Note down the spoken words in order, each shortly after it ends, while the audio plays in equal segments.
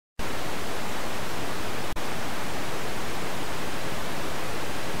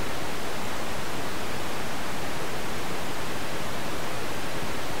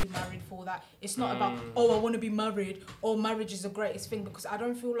that it's not about, I want to be married, or marriage is the greatest thing, because I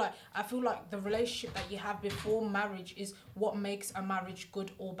feel like the relationship that you have before marriage is what makes a marriage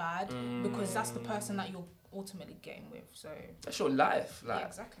good or bad, because that's the person that you're ultimately getting with. So that's your life, like, yeah,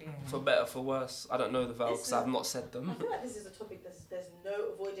 exactly. For better, for worse. I don't know the vows because I've not said them. I feel like this is a topic there's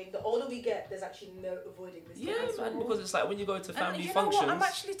no avoiding. The older we get, there's actually no avoiding this. Yeah, man, because it's like when you go to family you functions. know what? I'm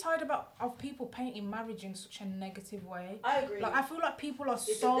actually tired of people painting marriage in such a negative way. I agree. Like, I feel like people are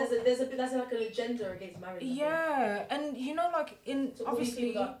there's like an agenda against marriage. Yeah, and you know, like so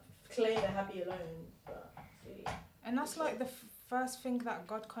obviously claim they're happy alone, but really. And that's like the first thing that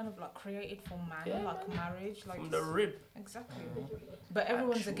God kind of like created for man, like marriage, like from the rib. Exactly. But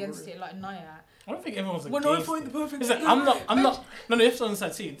everyone's against it, like Nia. I don't think everyone's against I find the perfect. Listen, I'm not. No, you have to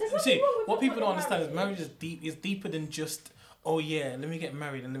understand. See, what people don't understand is marriage is deep. Is deeper than just, oh yeah, let me get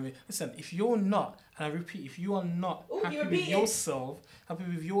married and let me listen. If you're not, and I repeat, if you are not happy with yourself, happy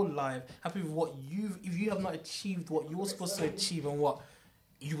with your life, happy with what if you have not achieved what you're supposed to achieve and what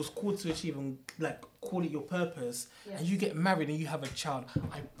you was called to achieve and like call it your purpose, and you get married and you have a child,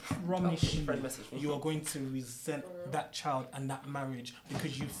 I promise you are going to resent that child and that marriage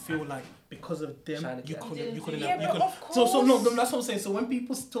because you feel like because of them you couldn't have. So no, that's what I'm saying. So when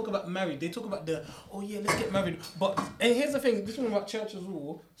people talk about marriage, they talk about let's get married. But and here's the thing, this one about church as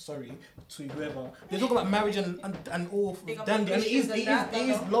well. Sorry to whoever, they talk about marriage and all dandy, and it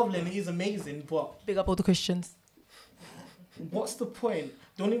is lovely and it is amazing. But big up all the Christians. What's the point?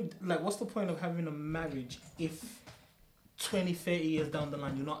 What's the point of having a marriage if 20, 30 years down the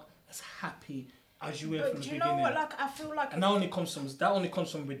line you're not as happy as you were from the beginning? But do you know what? Like, I feel like... And that only comes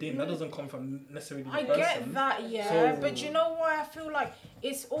from within. That doesn't come from necessarily the person. I get that, yeah. So, but do you know why I feel like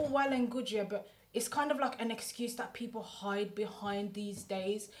it's all well and good, yeah, but it's kind of like an excuse that people hide behind these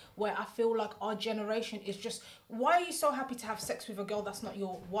days, where I feel like our generation is just, why are you so happy to have sex with a girl that's not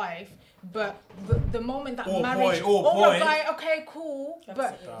your wife? But the moment that marriage, a guy, okay, cool.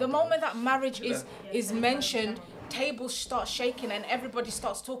 But the moment that marriage is mentioned, tables start shaking and everybody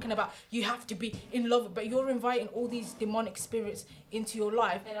starts talking about you have to be in love. But you're inviting all these demonic spirits into your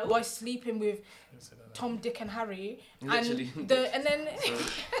life by sleeping with Tom, Dick, and Harry. Literally. And then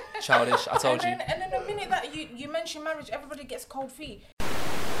childish. I told you. And then the minute that you mention marriage, everybody gets cold feet.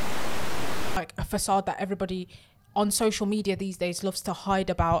 Like a facade that everybody on social media these days loves to hide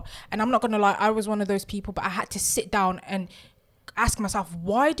about. And I'm not gonna lie, I was one of those people, but I had to sit down and ask myself,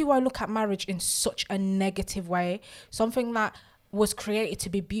 why do I look at marriage in such a negative way? Something that was created to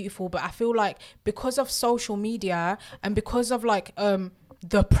be beautiful, but I feel like because of social media and because of like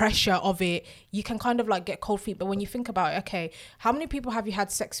the pressure of it, you can kind of like get cold feet. But when you think about it, okay, how many people have you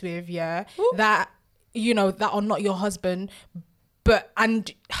had sex with, that you know that are not your husband?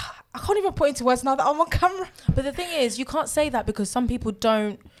 And I can't even put into words now that I'm on camera. But the thing is, you can't say that because some people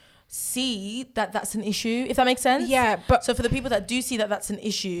don't see that that's an issue, if that makes sense. Yeah, but so for the people that do see that that's an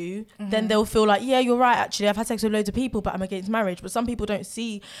issue, then they'll feel like, yeah, you're right, actually I've had sex with loads of people, but I'm against marriage. But some people don't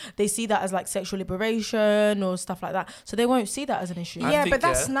see, they see that as like sexual liberation or stuff like that, so they won't see that as an issue. But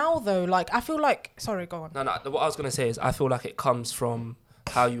that's now though, like I feel like, sorry, go on. No, what I was gonna say is I feel like it comes from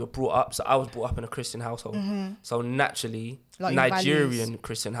how you were brought up. So I was brought up in a Christian household, so naturally like Nigerian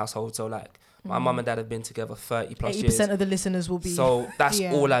Christian household, so like my mum and dad have been together 30 plus years. 80% of the listeners will be. So that's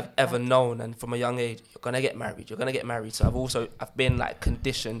all I've ever known. And from a young age, you're going to get married. So I've been like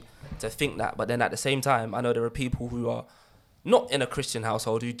conditioned to think that. But then at the same time, I know there are people who are not in a Christian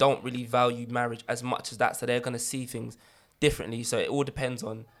household who don't really value marriage as much as that. So they're going to see things differently. So it all depends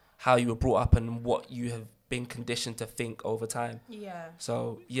on how you were brought up and what you have been conditioned to think over time. Yeah.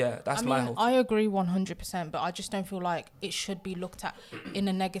 So that's my whole. I agree 100%, but I just don't feel like it should be looked at in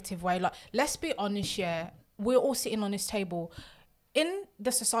a negative way. Like, let's be honest, we're all sitting on this table. In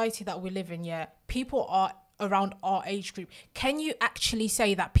the society that we live in, people are around our age group. Can you actually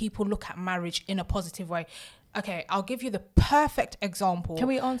say that people look at marriage in a positive way? Okay, I'll give you the perfect example. Can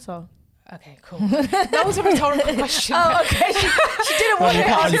we answer? Okay, cool. That was a rhetorical question. Oh, okay. She didn't want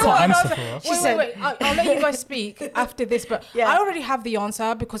to answer. She said, wait. I'll let you guys speak after this, but I already have the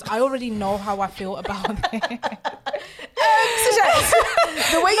answer because I already know how I feel about it.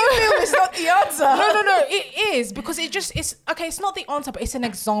 The way you feel is not the answer. No, it is because it's not the answer, but it's an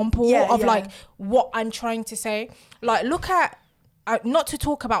example of like what I'm trying to say. Like, look at, not to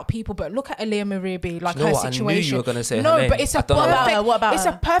talk about people, but look at Aaliyah Muribe, like her situation. I knew you were going to say no, her name. But it's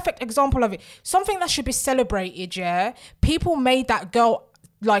a perfect example of it. Something that should be celebrated. People made that girl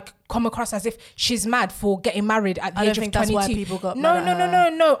like come across as if she's mad for getting married at the age of 22. That's why people got no, mad no, at no,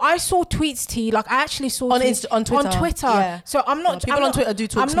 her. no, no. I saw tweets, T. Like I actually saw on tweets on Twitter. Yeah. So I'm not. People I'm on not, Twitter do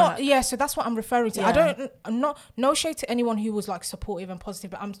talk I'm not. smack. Yeah. So that's what I'm referring to. Yeah. I'm not. No shade to anyone who was like supportive and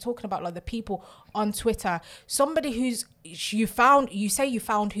positive, but I'm talking about like the people on Twitter. Somebody who's you say you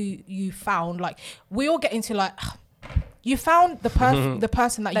found who you found. Like we all get into like. You found the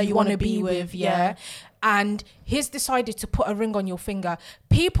person that you want to be with, yeah? And he's decided to put a ring on your finger.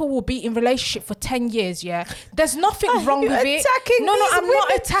 People will be in relationship for 10 years, yeah? There's nothing wrong with it. No, I'm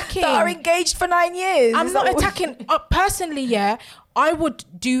not attacking. That are engaged for 9 years. I'm not attacking. Personally, yeah, I would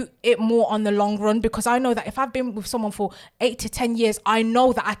do it more on the long run because I know that if I've been with someone for 8 to 10 years, I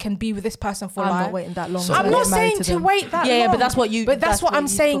know that I can be with this person for life. I'm not waiting that long. I'm not saying to wait that long. Yeah, but that's what you. But that's what I'm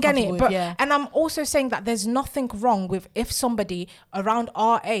saying, innit? But yeah. and I'm also saying that there's nothing wrong with if somebody around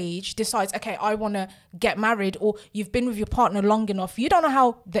our age decides, okay, I want to get married, or you've been with your partner long enough. You don't know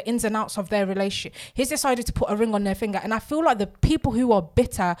how the ins and outs of their relationship. He's decided to put a ring on their finger, and I feel like the people who are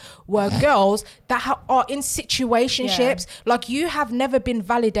bitter were girls that are in situationships. Yeah. Like you have never been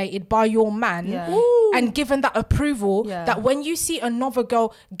validated by your man and given that approval that when you see another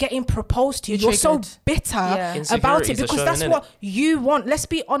girl getting proposed to, you're so bitter about it because that's what you want. Let's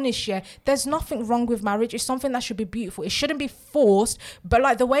be honest, yeah. There's nothing wrong with marriage. It's something that should be beautiful. It shouldn't be forced. But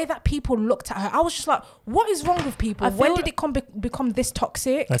like the way that people looked at her, I was just like, what is wrong with people? When did it become this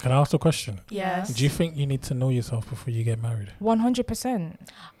toxic? Like, can I ask a question? Yes. Do you think you need to know yourself before you get married? 100%.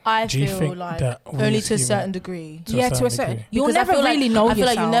 I feel like only to a certain degree. To a certain. You'll Because never really know yourself. I feel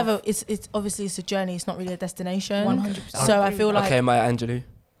like you never. It's obviously it's a journey. It's not really a destination. 100%. So I feel like. Okay, Maya Angelou.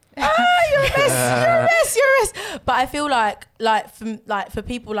 You're a mess. But I feel like for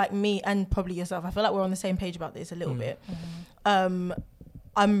people like me and probably yourself, I feel like we're on the same page about this a little bit. I'm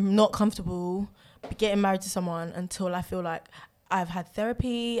not comfortable getting married to someone until I feel like I've had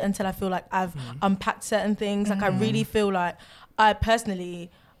therapy, until I feel like I've unpacked certain things. Like I really feel like I personally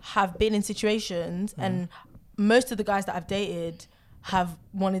have been in situations and most of the guys that I've dated have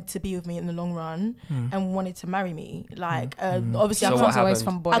wanted to be with me in the long run and wanted to marry me. Like obviously So I what can't away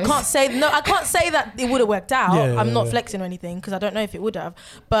from boys. I can't say that it would have worked out. I'm not flexing or anything because I don't know if it would have,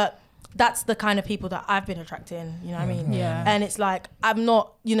 but that's the kind of people that I've been attracting, you know what I mean? Yeah. And it's like, I'm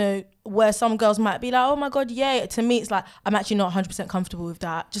not, where some girls might be like, oh my God, yeah. To me, it's like, I'm actually not 100% comfortable with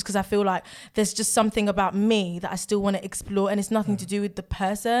that just because I feel like there's just something about me that I still want to explore and it's nothing to do with the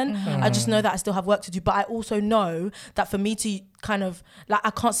person. I just know that I still have work to do. But I also know that for me to kind of, like, I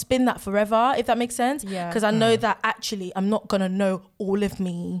can't spin that forever, if that makes sense. Yeah. Because I know that actually I'm not going to know all of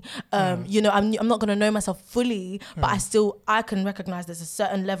me. I'm not going to know myself fully, but I can recognize there's a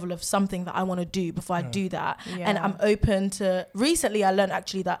certain level of something that I want to do before I do that. Yeah. And I'm open to, recently I learned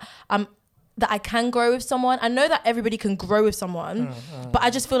actually that I can grow with someone. I know that everybody can grow with someone, but I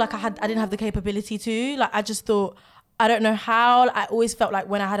just feel like I didn't have the capability to. Like I just thought, I don't know how. I always felt like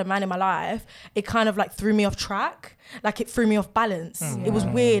when I had a man in my life, it kind of like threw me off track. Like it threw me off balance. It was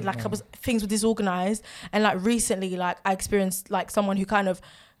weird. Like things were disorganized. And like recently, like I experienced like someone who kind of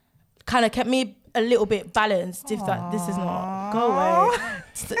kept me a little bit balanced. If that this is not go away.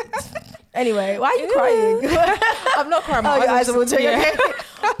 Anyway, why are you crying? I'm not crying. Oh, your eyes are watering. Okay.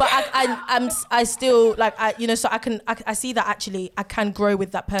 But I still like so I see that actually I can grow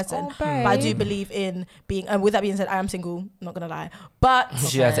with that person. Oh, but I do believe in being. And with that being said, I am single. Not gonna lie, but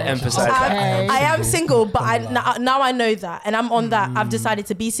She had to emphasize that. I am single. But now I know that, and I'm on that. I've decided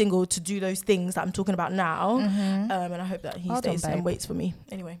to be single to do those things that I'm talking about now. And I hope that he stays and waits for me.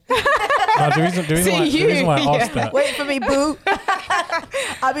 Anyway. No, the reason why I asked that. Wait for me, boo.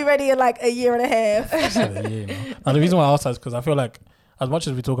 I'll be ready in like a year and a half. Now, the reason why I asked that is because I feel like as much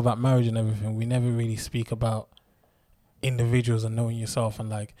as we talk about marriage and everything, we never really speak about individuals and knowing yourself. And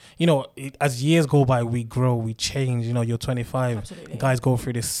like, as years go by, we grow, we change. You're 25. Absolutely. Guys go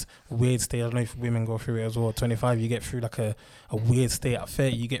through this weird state. I don't know if women go through it as well. 25, you get through like a weird state. At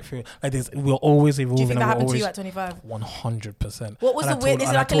 30, you get through like this. We're always evolving. Do you think that happened to you at 25? 100%. What was the weird? Is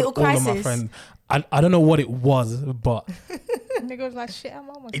it like a little crisis? I don't know what it was, but nigga was like, shit, I'm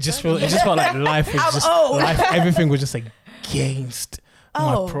almost. it just felt like life was just life. Everything was just against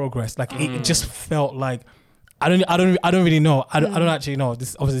my progress. Like it just felt like I don't really know. I don't actually know.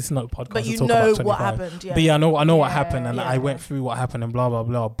 This obviously it's not a podcast. But you to talk know about what happened. Yeah. But yeah, I know what happened, and I went through what happened and blah blah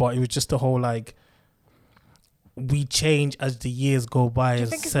blah. But it was just the whole like we change as the years go by. Do you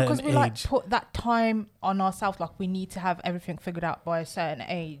think it's because we like put that time on ourselves? Like we need to have everything figured out by a certain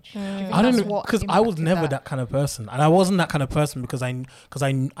age. I don't know, because I was never that kind of person, and I wasn't that kind of person because I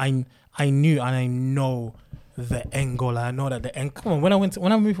knew and I know the end goal. I know that the end. Come on, when I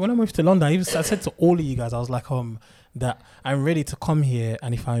moved to London, I said to all of you guys, I was like, that I'm ready to come here,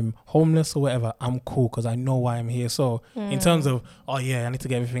 and if I'm homeless or whatever, I'm cool because I know why I'm here. So in terms of, oh yeah, I need to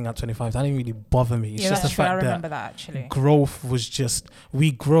get everything at 25, that didn't really bother me. It's just the fact I remember that actually. Growth was just,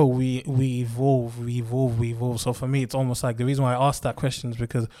 we grow, we evolve. So for me, it's almost like the reason why I asked that question is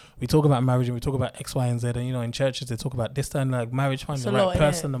because we talk about marriage and we talk about X, Y, and Z, and you know, in churches they talk about this time, like marriage, find the right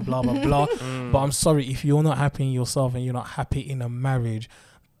person and blah blah blah. But I'm sorry, if you're not happy in yourself and you're not happy in a marriage,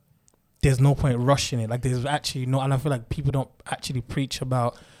 there's no point rushing it. Like there's actually not, and I feel like people don't actually preach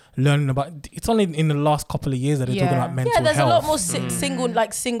about learning about. It's only in the last couple of years that they're talking about mental health. Yeah, there's a lot more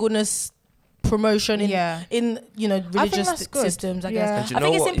singleness promotion in you know, religious systems, I guess. I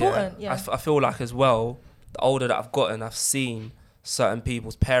think it's important. I feel like as well, the older that I've gotten, I've seen certain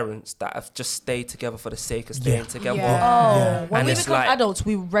people's parents that have just stayed together for the sake of staying together. When we become adults,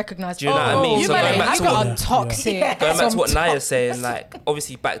 we recognize. Do you know what I mean? You got toxic. Going back to what Nia's saying, like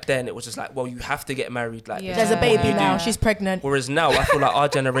obviously back then it was just like, well, you have to get married. Like there's a baby now, she's pregnant. Whereas now I feel like our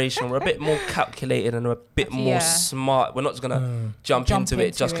generation, we're a bit more calculated and we're a bit more smart. We're not just gonna jump into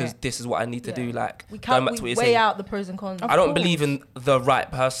it just because this is what I need to do. Like we can't weigh out the pros and cons. I don't believe in the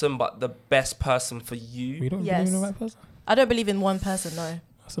right person, but the best person for you. We don't believe in the right person. I don't believe in one person, no.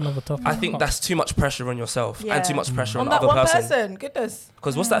 That's another topic. I think that's too much pressure on yourself and too much pressure on the other person. Goodness.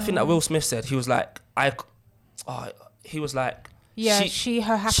 Because what's that thing that Will Smith said? He was like, her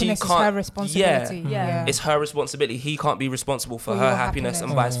happiness is her responsibility. It's her responsibility. He can't be responsible for her happiness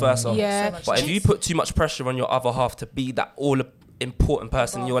and vice versa. But if you put too much pressure on your other half to be that all important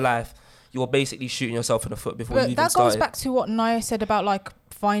person in your life, you're basically shooting yourself in the foot before you even started. That goes back to what Nia said about like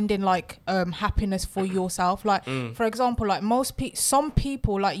finding like happiness for yourself. Like for example, like some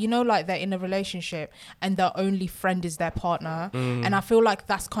people, like, you know, like they're in a relationship and their only friend is their partner, and I feel like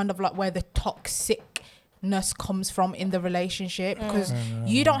that's kind of like where the toxicness comes from in the relationship, because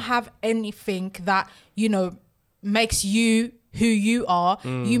you don't have anything that, you know, makes you who you are.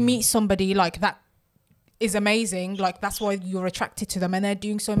 You meet somebody like that is amazing, like that's why you're attracted to them, and they're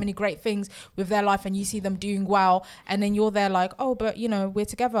doing so many great things with their life, and you see them doing well, and then you're there like, oh, but you know, we're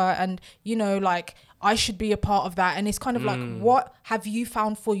together, and you know, like I should be a part of that. And it's kind of like, what have you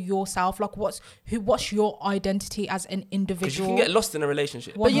found for yourself? Like what's your identity as an individual? Because you can get lost in a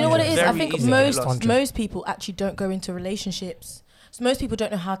relationship. But you know what it is? I think most people actually don't go into relationships. So most people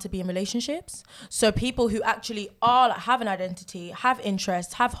don't know how to be in relationships. So people who actually are, like, have an identity, have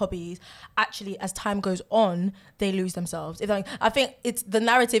interests, have hobbies, actually as time goes on, they lose themselves. I think it's the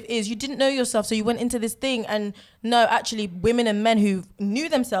narrative is you didn't know yourself, so you went into this thing, and no, actually women and men who knew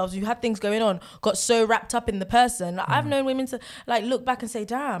themselves, who had things going on, got so wrapped up in the person. Like, I've known women to like look back and say,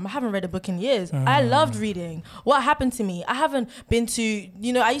 damn, I haven't read a book in years. I loved reading. What happened to me? I haven't been to,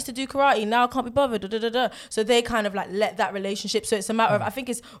 you know, I used to do karate, now I can't be bothered. So they kind of like let that relationship. So it's a matter of, I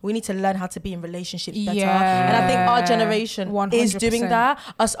think we need to learn how to be in relationships better. And I think our generation 100%. Is doing that,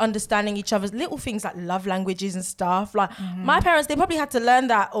 us understanding each other's little things like love languages and stuff. Like my parents, they probably had to learn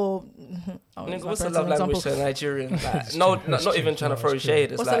that, or what's the love language to Nigerian? Like, not even trying to throw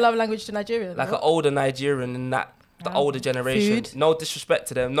shade. What's the love language to Nigerian? Like an older Nigerian in that the older generation. Food. No disrespect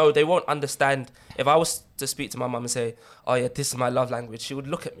to them. No, they won't understand. If I was to speak to my mum and say, "Oh yeah, this is my love language," she would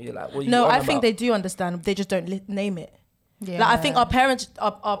look at me like, "What are you No, on I about?" think they do understand. They just don't name it. Yeah. Like, I think our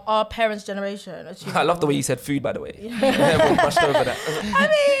parents' generation. I love the way you said food, by the way. Everyone brushed over that.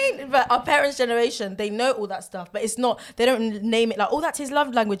 I mean, but our parents' generation, they know all that stuff, but it's not. They don't name it like, "Oh, that's his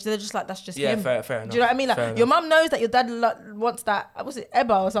love language." They're just like, "That's just him." Fair enough. Do you know what I mean? Like, your mum knows that your dad wants that. Was it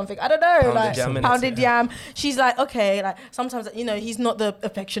Eba or something? I don't know. Pounded yam. She's like, okay. Like sometimes, you know, he's not the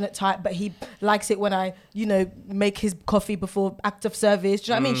affectionate type, but he likes it when I, you know, make his coffee before act of service.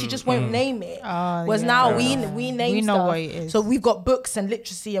 Do you know what I mean? She just won't name it. Whereas now we name we know stuff. what it is. So we've got books and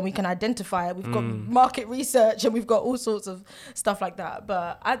literacy, and we can identify it. We've got market research, and we've got all sorts of stuff like that.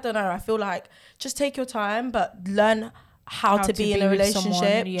 But I don't know. I feel like just take your time, but learn how to be in a relationship.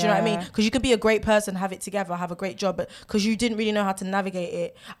 Someone, do you know what I mean? Because you could be a great person, have it together, have a great job, but because you didn't really know how to navigate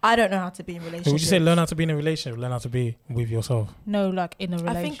it, I don't know how to be in a relationship. Would you say learn how to be in a relationship, learn how to be with yourself? No, like in a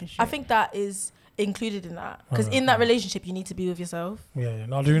relationship. I think that is included in that, because in that relationship you need to be with yourself.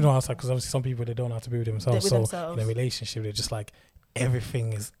 No, I do know outside, because obviously some people, they don't know how to be with themselves. In a relationship, they're just like,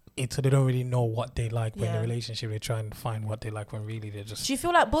 everything is so they don't really know what they like. When in a relationship, they try and find what they like, when really they're just. Do you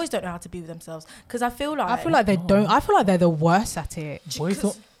feel like boys don't know how to be with themselves? Because I feel like they don't. I feel like they're the worst at it. Boys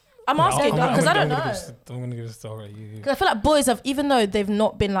don't. I'm asking because I don't know. I'm going to give a story. Because I feel like boys have, even though they've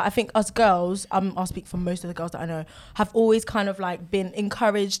not been like, I think us girls, I'll speak for most of the girls that I know, have always kind of like been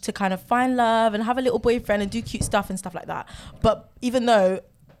encouraged to kind of find love and have a little boyfriend and do cute stuff and stuff like that. But even though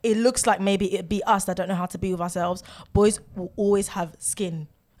it looks like maybe it'd be us that don't know how to be with ourselves, boys will always have skin.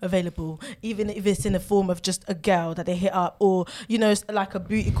 available, even if it's in the form of just a girl that they hit up, or you know, like a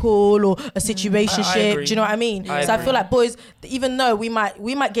booty call or a situationship. Do you know what I mean? I feel like boys, even though we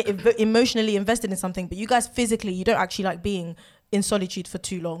might get emotionally invested in something, but you guys physically, you don't actually like being in solitude for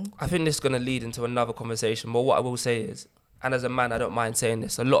too long. I think this is going to lead into another conversation, but what I will say is, and as a man, I don't mind saying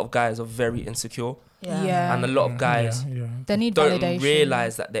this, a lot of guys are very insecure. Yeah. And a lot of guys they need don't validation.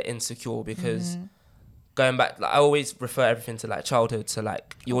 realise that they're insecure because going back, like, I always refer everything to like childhood. So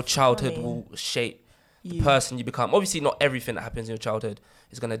like your childhood will shape the person you become. Obviously not everything that happens in your childhood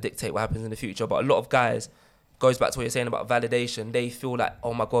is going to dictate what happens in the future, but a lot of guys, goes back to what you're saying about validation, they feel like,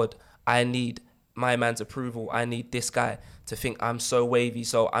 oh my God, I need my man's approval. I need this guy to think I'm so wavy,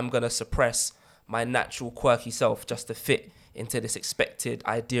 so I'm going to suppress my natural quirky self just to fit into this expected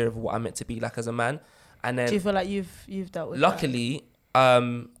idea of what I'm meant to be like as a man. And then do you feel like you've dealt with luckily, I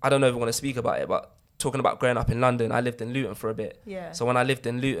don't know if I want to speak about it, but talking about growing up in London, I lived in Luton for a bit. Yeah. So when I lived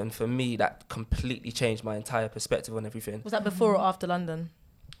in Luton, for me, that completely changed my entire perspective on everything. Was that before or after London?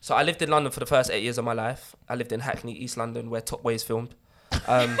 So I lived in London for the first 8 years of my life. I lived in Hackney, East London, where Top Boy is filmed.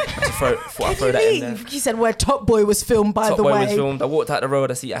 Thought I'd throw that in there. You said where Top Boy was filmed, by Top the Boy way. was filmed. I walked out the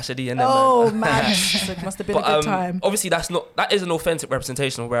road, I see Asher D and them. Oh man, so it must have been a good time. Obviously, that is an authentic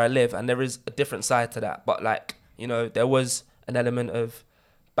representation of where I live, and there is a different side to that. But like, you know, there was an element of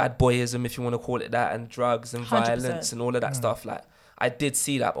bad boyism, if you want to call it that, and drugs and 100%. violence and all of that stuff. Like, I did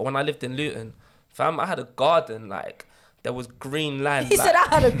see that. But when I lived in Luton, fam, I had a garden. Like, there was green land. He said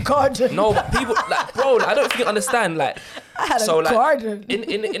I had a garden. No, but people, like, bro, like, I don't think you understand. Like, I had so, a like, garden.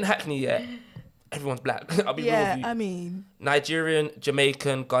 in Hackney, yeah, everyone's black. I'll be real with you. I mean, Nigerian,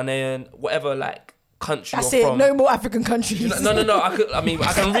 Jamaican, Ghanaian, whatever, like, country that's you're it. from. No more African countries. No. I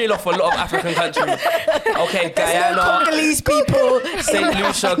can reel off a lot of African countries. Okay, Guyana, Congolese people. St.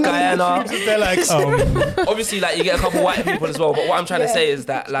 Lucia, Guyana. They're like, Obviously, like, you get a couple white people as well. But what I'm trying to say is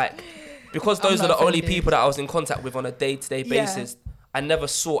that, like, because those are the only people that I was in contact with on a day-to-day basis, I never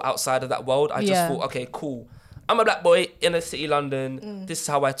saw outside of that world. I just thought, okay, cool. I'm a black boy in a city, London. This is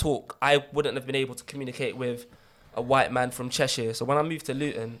how I talk. I wouldn't have been able to communicate with a white man from Cheshire. So when I moved to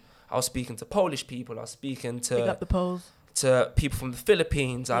Luton, I was speaking to Polish people. I was speaking Pick up the poles. to people from the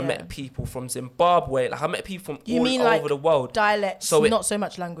Philippines. I met people from Zimbabwe. Like, I met people from all like over the world. Dialects, So not so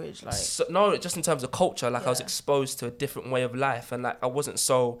much language. Like, So, no, just in terms of culture. Like, I was exposed to a different way of life, and like, I wasn't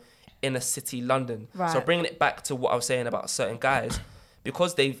so in a city, London. Right. So bringing it back to what I was saying about certain guys,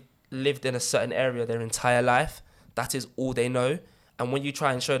 because they've lived in a certain area their entire life, that is all they know. And when you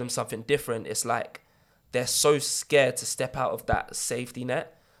try and show them something different, it's like they're so scared to step out of that safety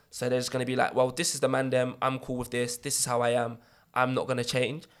net. So they're just going to be like, well, this is the man them, I'm cool with this is how I am, I'm not going to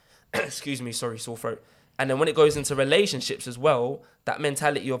change. Excuse me, sorry, sore throat. And then when it goes into relationships as well, that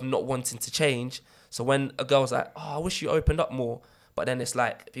mentality of not wanting to change. So when a girl's like, oh, I wish you opened up more, but then it's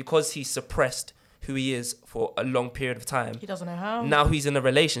like, because he suppressed who he is for a long period of time, he doesn't know how. now he's in a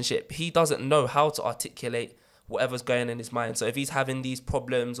relationship, he doesn't know how to articulate whatever's going in his mind. So if he's having these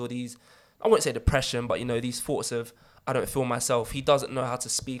problems or these, I won't say depression, but, you know, these thoughts of, I don't feel myself, he doesn't know how to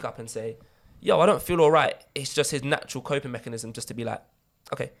speak up and say, yo, I don't feel all right. It's just his natural coping mechanism just to be like,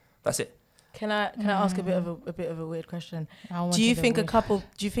 okay, that's it. Can I ask a bit of a weird question? Do you think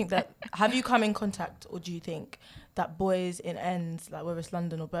that have you come in contact, or do you think that boys in ends, like whether it's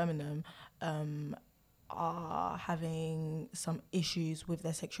London or Birmingham, are having some issues with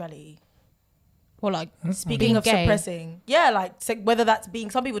their sexuality? Well, like, Speaking of gay. suppressing, like whether that's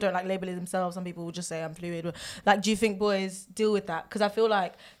being, some people don't like labeling themselves, some people will just say I'm fluid. Like, do you think boys deal with that? Because I feel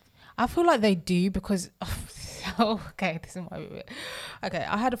like they do, because okay, this is my bit. Okay,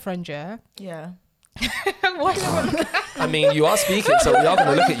 I had a friend, yeah. I mean, you are speaking, so we are going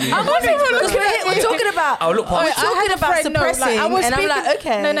to look at you. We're talking about. I'll look past you. Talking about suppressing, and I'm like,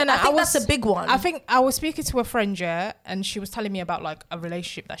 okay. No. I think that's a big one. I think I was speaking to a friend, and she was telling me about like a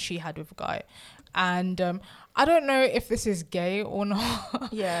relationship that she had with a guy, and I don't know if this is gay or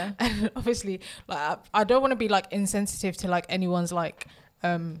not. Yeah. And obviously, like, I don't want to be like insensitive to like anyone's like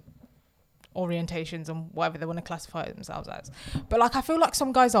orientations and whatever they want to classify themselves as, but like, I feel like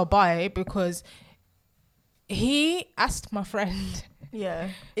some guys are bi, because he asked my friend. Yeah.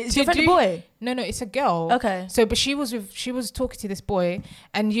 Is your friend a boy? No, it's a girl. Okay. So, but she was talking to this boy,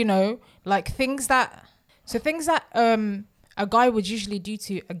 and you know, like things that a guy would usually do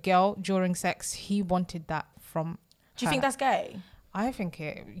to a girl during sex, he wanted that from. Do you think that's gay? I think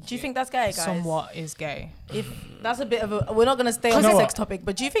it. Do you think that's gay, guys? Somewhat is gay. If that's a bit of a, we're not going to stay on the sex topic,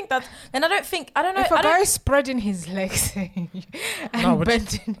 but do you think that? And I don't know. If a guy's spreading his legs and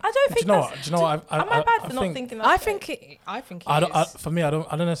bending, I don't think. Do you know what? Am I bad for not thinking that? I think it is. For me, I don't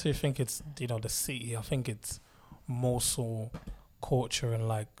necessarily think it's, you know, the city. I think it's more so culture and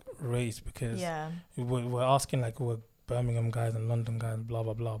like race, because we're asking like we're Birmingham guys and London guys and blah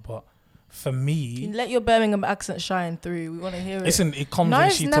blah blah, but for me, you let your Birmingham accent shine through. We want to hear it. Listen, it comes No, when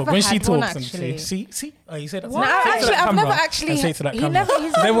he's she never talks. When she had one, talks, and actually. see, you say that. No, say it to actually, that I've camera, never actually. and say it to that He camera. never.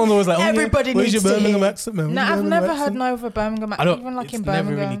 He's 'Cause everyone was like, Everybody where's your needs to Birmingham hear. accent, man? No, Where's your I've Birmingham never heard accent? no over Birmingham. I don't. Even like It's in never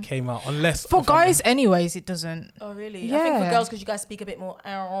Birmingham. really came out unless For if I'm- guys, anyways, it doesn't. Oh really? I think for Yeah. girls, because you guys speak a bit more,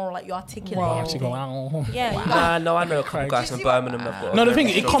 like you articulate. Wow. Actually go, "Ow." Yeah. you Nah, no, I know a couple guys from Birmingham have got. No, the thing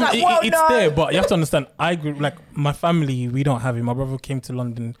it comes, like, whoa, it's no. there, but you have to understand. I grew like my family. We don't have it. My brother came to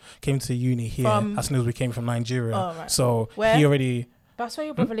London, came to uni here From- as soon as we came from Nigeria. Oh, right. So Where? he already. That's where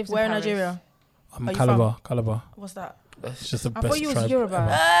your brother lives. Where in Paris. Nigeria? I'm Are you Calabar. What's that? It's just the I best thought you was tribe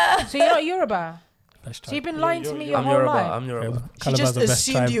Yoruba. ever. So you're not Yoruba. Best So you've tribe. been lying to me your I'm whole Yoruba. life. I'm Yoruba. She Calabar's just the best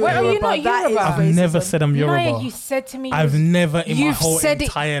assumed tribe. you were Wait, are you Yoruba. not That is Yoruba? I've racism. never said I'm Yoruba. No, you said to me. I've never in my You've whole said it-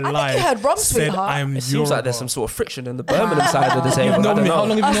 entire I think life you heard wrong, said sweetheart. I'm It Yoruba. seems like there's some sort of friction in the Birmingham side of the table. You've I known don't me. How long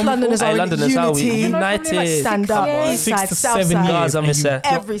know. have you Us known me? Londoners Hey, are Londoners, how we unity. united. Stand up, years. east 6 side, to south 7 side. years. Guys, I'm and you- Mr.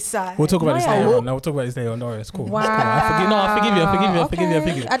 Every side. We'll talk about this Maya. later on. No, we'll talk about this later on. No, it's cool. Wow. It's cool. I forgive you. I forgive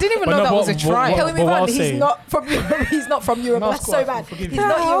you. Okay. I didn't even But know no, that but- was a but- tribe. Can we but move what on? I'll He's say- not from Europe. He's not from Europe. No, That's of so course, bad. I forgive He's you.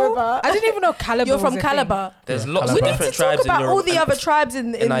 not Yoruba. I didn't even know Calabar. You're from was a thing. Calabar. There's Yeah, lots of We Calabar. need to different talk tribes in about Europe. all the other tribes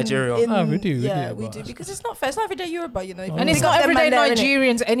in Nigeria. We do, Yeah, but- we do, because it's not fair. It's not everyday Yoruba, you know. And it's not everyday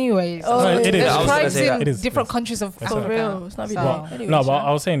Nigerians, anyways. Oh, No, it is. There's I was gonna tribes say that. in It is. different countries of It's For Africa. real, it's not So- everyday. Anyway, No, but sure.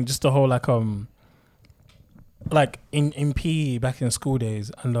 I was saying just the whole like in PE back in school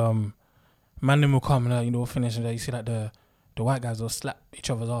days, and man them will come and we'll finish and you see like the white guys will slap each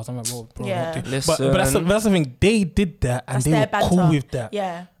other's ass. I'm like, bro, Yeah. not do- Listen. but that's the thing. They did that and That's they their were cool banter. with that.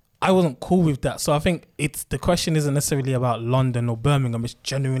 Yeah. I wasn't cool with that. So I think the question isn't necessarily about London or Birmingham. It's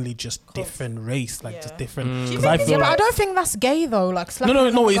genuinely just different race, like Yeah. just different. Mm. Because I Yeah, feel but I like don't think that's gay though. Like no. slapping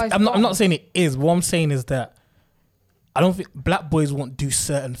another guy's I'm not bum. saying it is. What I'm saying is that I don't think black boys won't do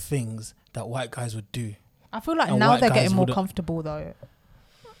certain things that white guys would do. I feel like And now white they're guys getting more wouldn't. comfortable though.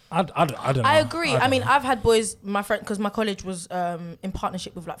 I don't know. I agree. I don't mean, know. I've had boys, my friend, because my college was in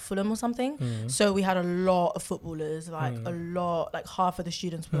partnership with like Fulham or something. So we had a lot of footballers, like a lot, like half of the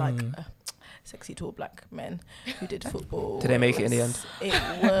students were like sexy tall black men who did football. Did they make it in the end? It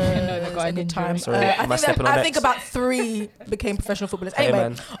No, they was got a an good injury. time. Sorry, am I stepping on I think X? about 3 became professional footballers. Hey, Anyway,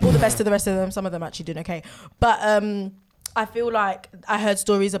 man. all the best to the rest of them. Some of them actually doing okay. But I feel like I heard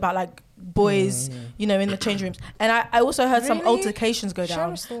stories about like boys, in the change rooms, and I also heard some Really? altercations go Share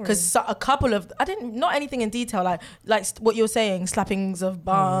down a story. because a couple of not anything in detail, like what you're saying, slappings of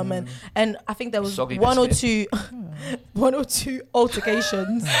bum, and I think there was Soggy one biscuit. or two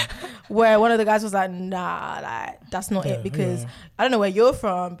altercations where one of the guys was like, nah, like that's not it, because I don't know where you're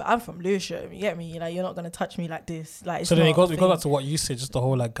from, but I'm from Lewisham, you get me, like you're not gonna touch me like this, like it's So then not it goes a back thing. to what you said, just the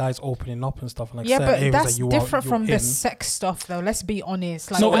whole like guys opening up and stuff, and like Yeah, certain but areas that's that you different are, from you're the in. sex stuff though. Let's be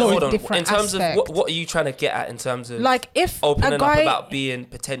honest. Like No, that's no, a hold on. different In terms aspect. of what are you trying to get at in terms of like if opening a guy, up about being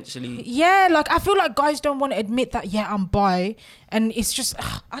potentially? yeah, like I feel like guys don't want to admit that. Yeah, I'm bi, and it's just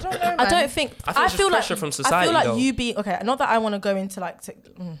I don't know. Man. I don't think. I think I it's just feel like pressure from I society, feel like though. you being okay. Not that I want to go into like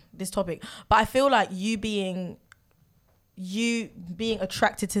this topic, but I feel like you being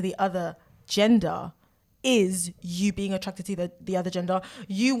attracted to the other gender is you being attracted to the other gender.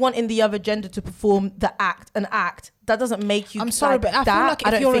 You wanting the other gender to perform an act that doesn't make you. I'm sorry, like but I that. feel like I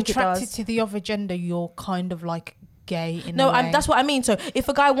if don't you're think it attracted does. to the other gender, you're kind of like gay in No, a way. that's what I mean. So if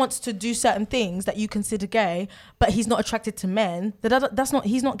a guy wants to do certain things that you consider gay, but he's not attracted to men,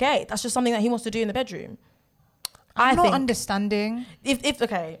 he's not gay. That's just something that he wants to do in the bedroom. I'm I not think understanding. if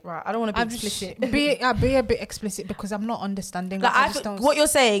okay, right. I don't want to I'm be just explicit. be a bit explicit because I'm not understanding. Like I just don't. what you're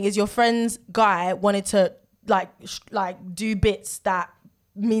saying is your friend's guy wanted to like do bits that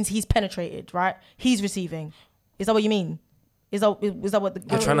means he's penetrated, right? He's receiving. Is that what you mean? Is that what the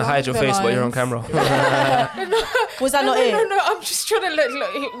You're trying to hide your along face the while you're on lines. camera. was that not it? No. I'm just trying to look.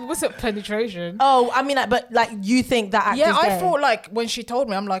 It wasn't penetration. Oh, I mean, but you think that act Yeah, is I gay. thought like when she told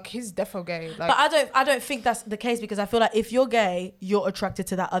me, I'm like, he's defo gay. Like, But I don't think that's the case, because I feel like if you're gay, you're attracted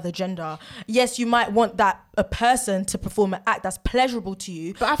to that other gender. Yes, you might want a person to perform an act that's pleasurable to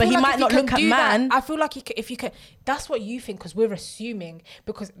you, I but feel he like might if not you can look at do man. That, I feel like if you can, that's what you think because we're assuming.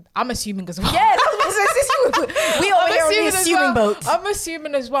 Because I'm assuming as well. Yeah, we over here on the assuming boat. I'm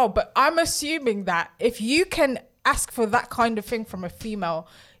assuming as well, but I'm assuming that if you can ask for that kind of thing from a female,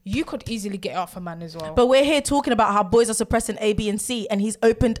 you could easily get off a man as well. But we're here talking about how boys are suppressing A, B, and C, and he's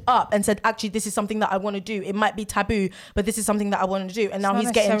opened up and said, actually, this is something that I want to do. It might be taboo, but this is something that I want to do. And now It's he's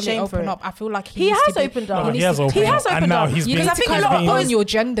not getting necessarily shamed for open it. up. I feel like He has opened up. No, he has opened up. opened And now up. he's You been. need to think a kind lot of of own boys- your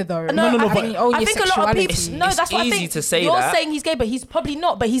gender though. No, I but- think, own I your think a lot of people. sexuality. No, It's that's what I easy think. to say You're that. saying he's gay, but he's probably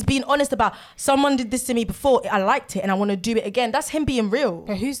not. But he's being honest about someone did this to me before. I liked it, and I want to do it again. That's him being real.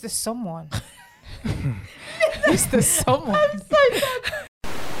 But who's the someone? Who's the someone?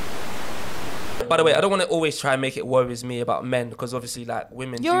 By the way, I don't want to always try and make it worries me about men, because obviously, like,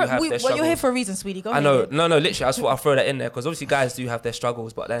 women do have their struggles. You're here for a reason, sweetie. Go I ahead. know, no, literally, I just thought I'll throw that in there, because obviously guys do have their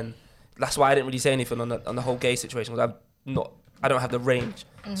struggles, but then that's why I didn't really say anything on the whole gay situation, because I don't have the range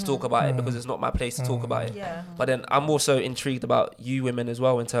to talk about it, because it's not my place to talk about it. Yeah. But then I'm also intrigued about you women as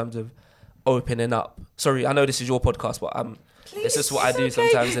well in terms of opening up. Sorry, I know this is your podcast, but it's just what I do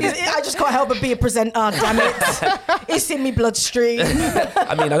sometimes. I just can't help but be a presenter. Damn it! It's in me bloodstream.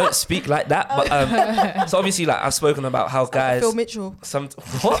 I mean, I don't speak like that, but so obviously, like, I've spoken about how guys. Phil Mitchell.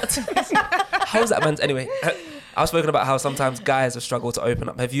 What? How's that meant? Anyway, I've spoken about how sometimes guys have struggled to open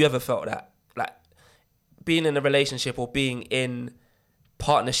up. Have you ever felt that, like, being in a relationship or being in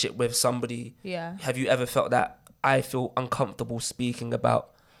partnership with somebody? Yeah. Have you ever felt that I feel uncomfortable speaking about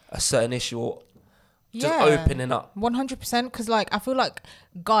a certain issue or just opening up? 100%. Because like I feel like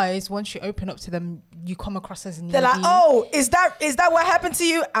guys, once you open up to them, you come across as needy. They're like, oh, is that what happened to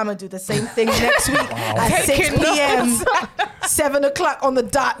you? I'm gonna do the same thing next week at 6 p.m. 7 o'clock on the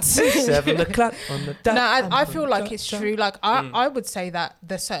dot. 7 o'clock on the dot. No, I feel like it's true. Like I would say that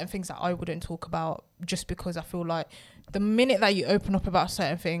there's certain things that I wouldn't talk about just because I feel like the minute that you open up about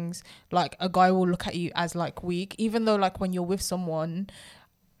certain things, like a guy will look at you as like weak, even though like when you're with someone,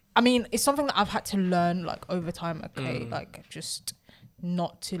 I mean, it's something that I've had to learn like over time. Okay, like just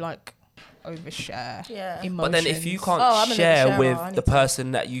not to like overshare emotions. But then if you can't I'm an share oversharer, I with need the to-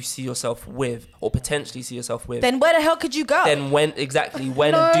 person that you see yourself with or potentially see yourself with, Then where the hell could you go? then when do you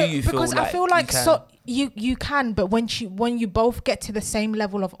feel because like I feel like you can? so you can, but when you both get to the same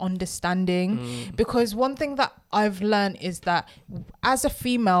level of understanding, because one thing that I've learned is that as a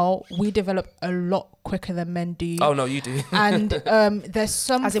female we develop a lot quicker than men do. Oh no, you do. And there's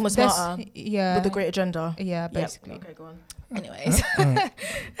some As in was smarter, yeah, with the great agenda. yeah, Yep. basically. Okay, go on. Anyways,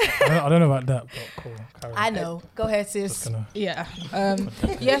 I don't know about that, but cool. Carry on. I know. Go ahead, sis. Just gonna- yeah,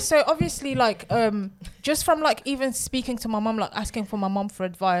 yeah. So obviously, like, just from like even speaking to my mum, like asking for my mum for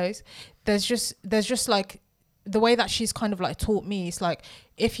advice, there's just like the way that she's kind of like taught me. It's like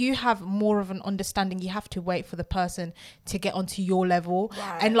if you have more of an understanding, you have to wait for the person to get onto your level,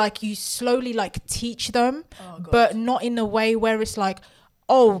 and like you slowly like teach them, but not in a way where it's like,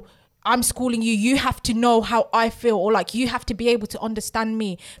 oh, I'm schooling you, you have to know how I feel, or like you have to be able to understand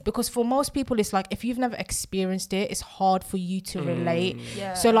me, because for most people it's like if you've never experienced it, it's hard for you to relate.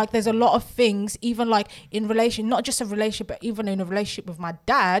 So like there's a lot of things, even like in relation, not just a relationship, but even in a relationship with my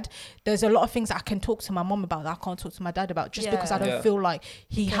dad, there's a lot of things that I can talk to my mom about that I can't talk to my dad about, just because I don't feel like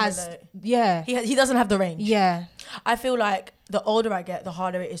he has He doesn't have the range. I feel like the older I get, the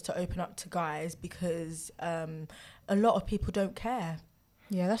harder it is to open up to guys, because a lot of people don't care.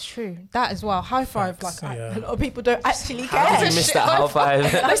 Yeah, that's true. That as well. High five. Facts, Like, yeah. A lot of people don't actually care. How did you miss that high five?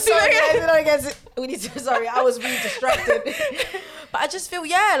 I'm sorry, sorry, I was really distracted. But I just feel,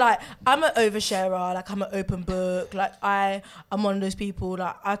 like I'm an oversharer, like I'm an open book, like I'm one of those people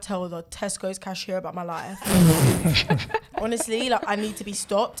that I tell the Tesco's cashier about my life. Honestly, like I need to be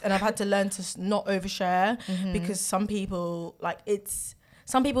stopped, and I've had to learn to not overshare, because some people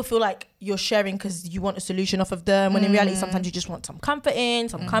feel like you're sharing because you want a solution off of them, when in reality sometimes you just want some comfort in,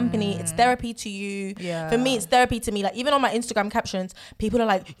 some company. It's therapy to you. For me, it's therapy to me. Like even on my Instagram captions, people are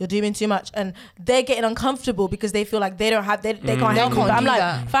like, you're doing too much, and they're getting uncomfortable because they feel like they can't handle it. I'm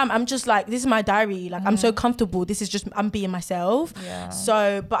like, fam, I'm just like, this is my diary, like I'm so comfortable, this is just, I'm being myself.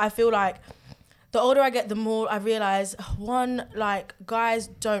 So but I feel like the older I get, the more I realize, one, like guys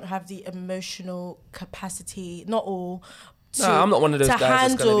don't have the emotional capacity, not all, I'm not one of those guys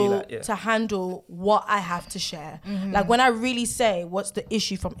that's gonna be like, to handle what I have to share. Like when I really say what's the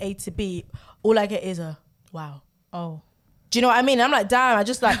issue from A to B, all I get is a wow. Oh, do you know what I mean? I'm like, damn, I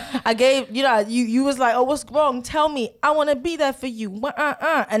just like, I gave, you was like, oh, what's wrong? Tell me, I want to be there for you.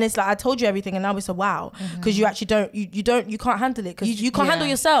 And it's like, I told you everything, and now it's a wow, because you actually you can't handle it, because you can't handle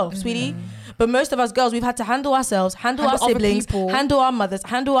yourself, sweetie. But most of us girls, we've had to handle ourselves, handle our siblings, handle our mothers,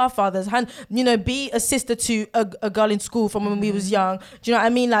 handle our fathers, be a sister to a girl in school from when we was young. Do you know what I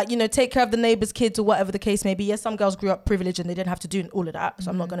mean? Like, take care of the neighbours' kids or whatever the case may be. Yes, some girls grew up privileged and they didn't have to do all of that. So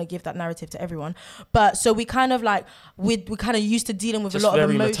I'm not going to give that narrative to everyone. But so we kind of like, we kind of used to dealing with just a lot of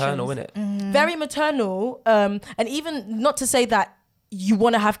very emotions. maternal, innit? Very maternal. And even not to say that you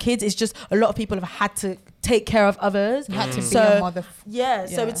want to have kids. It's just a lot of people have had to take care of others. You had to be So, a mother.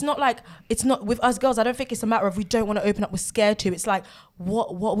 So it's not like, it's not with us girls. I don't think it's a matter of we don't want to open up, we're scared to. It's like, what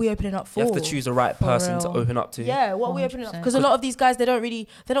are we opening up for? You have to choose the right person to real. open up to. Yeah, what are we opening up? 100%. Because a lot of these guys, they're not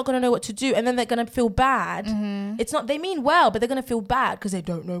going to know what to do, and then they're going to feel bad. It's not, they mean well, but they're going to feel bad because they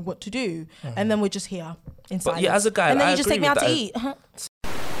don't know what to do. And then we're just here in But silence. yeah, as a guy, and then I you just agree take me out with to that. eat.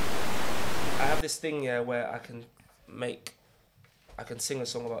 I have this thing where I can sing a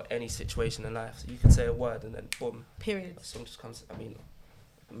song about any situation in life. So you can say a word and then boom, Period. a song just comes. I mean,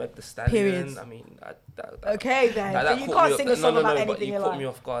 Meg the Stallion. Periods. I mean, Okay then. that So you caught can't me sing off- a song about but anything you in caught life. me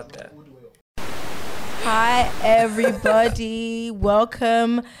off guard there. Hi everybody,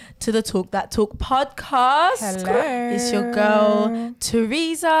 welcome to the Talk That Talk podcast. Hello. It's your girl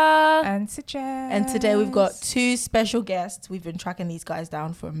Teresa, And Suggest. and today we've got two special guests. We've been tracking these guys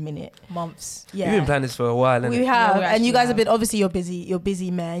down for a minute. months. Yeah, You've been planning this for a while, innit? we have, we and you actually guys have have. been, obviously you're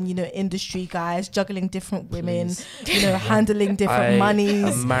busy men, you know, industry guys, juggling different women, you know, handling different monies,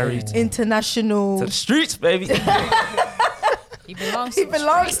 I'm married international. to the streets, baby. He belongs He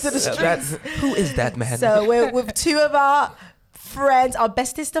belongs to the streets. Who is that man? So we're with two of our friends, our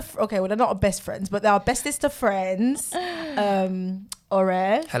bestest of, okay, well, they're not our best friends, but they're our bestest of friends.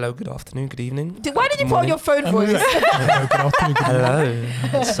 Ore. Hello, good afternoon, good evening. Why did you put on your phone voice?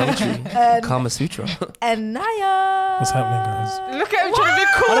 Hello, Sultry, Kama Sutra. And Nia. What's happening, guys? Look at him trying to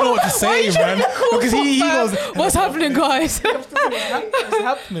be cool. I don't know what to say, man. Because he goes, What's happening, guys? what's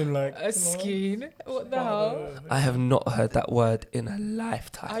happening? Like, A skein. What the hell? I have not heard that word in a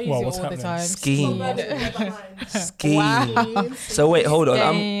lifetime. I use Well, it what's all the happening? time. Scheme. Scheme. Wow. So wait, hold on.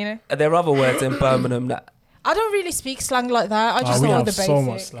 Skein. Are there other words in Birmingham that I don't really speak slang like that. I just we know have the basic. so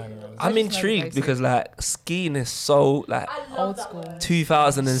much slang. guys. I'm just know the intrigued basics. because like skiing is so like Old school.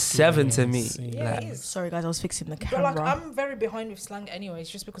 2007 to me. Yeah, Like, it is. Sorry, guys, I was fixing the But camera. like, I'm very behind with slang anyways,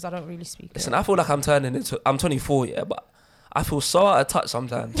 just because I don't really speak listen, it. I feel like I'm 24, yeah, but I feel so out of touch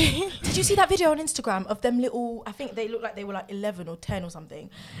sometimes. Did you see that video on Instagram of them little, I think they looked like they were like 11 or 10 or something,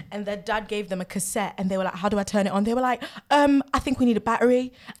 and their dad gave them a cassette and they were like, how do I turn it on? They were like, I think we need a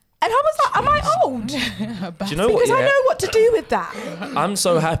battery. And I was like, am I old? Do you know what? Because I Yeah, know what to do with that. I'm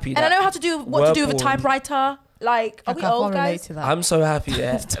so happy. And I That know how to do what to do with a Word typewriter. Like, are we old, guys? to that. I'm so happy.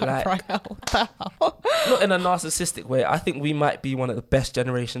 Yeah, like Right now. What the hell? not in a narcissistic way. I think we might be one of the best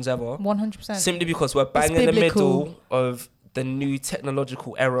generations ever. 100%. Simply because we're bang in the biblical. middle of the new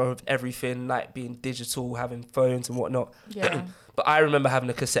technological era of everything, like being digital, having phones and whatnot. Yeah. But I remember having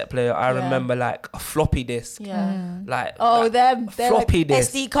a cassette player. I Yeah. remember like a floppy disk. Yeah. Like Oh, like, they're like floppy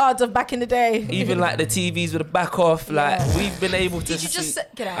disk. SD cards of back in the day. Even like the TVs with the back off. Like Yeah. we've been able to. Did you just see-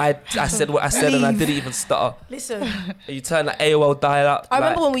 get out? I said what I said and I Leave. didn't even stutter. Listen, You turn the AOL dial up. I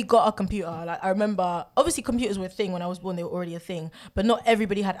remember when we got a computer. Like, I remember, obviously computers were a thing when I was born. They were already a thing, but not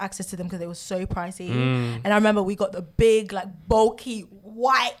everybody had access to them because they were so pricey. Mm. And I remember we got the big, like, bulky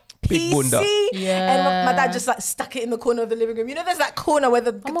white Big PC. bunda. Yeah. And my dad just like stuck it in the corner of the living room. You know, there's that corner where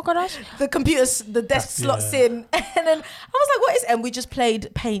Oh my gosh. the desk slots yeah. in. And then I was like, what is, and we just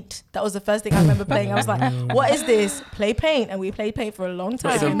played Paint. That was the first thing I remember playing. I was like, what is this? Play Paint. And we played Paint for a long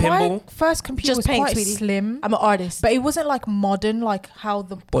Not even time. pinball? My first computer Just was paint, quite sweetie. slim. I'm an artist. But it wasn't like modern, like how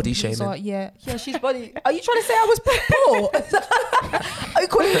the Body computers shaming. are. Yeah. Yeah, she's body. Are you trying to say I was poor? Are you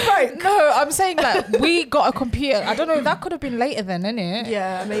calling me broke? No, I'm saying like we got a computer. I don't know. That could have been later then, innit?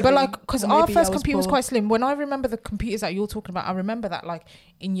 Yeah, maybe. But like, because Or our maybe first I computer was poor. quite slim. When I remember the computers that you're talking about, I remember that like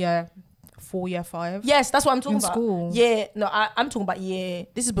in year 4, year 5. Yes, that's what I'm talking In about. school. Yeah, no, I'm talking about year.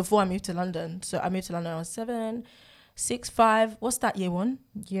 This is before I moved to London. So I moved to London. I was 7, 6, 5. What's that? Year 1.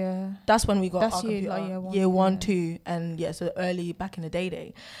 Yeah. That's when we got That's our year- computer. like year one, Year 1, yeah. 2, and yeah, so early back in the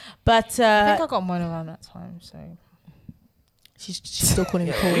day. But I think I got mine around that time. So she's still calling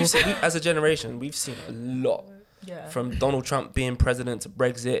me Yeah, cool. as a generation, we've seen a lot. Yeah. From Donald Trump being president to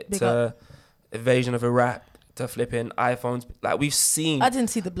Brexit Big to invasion of Iraq to flipping iPhones. Like we've seen. I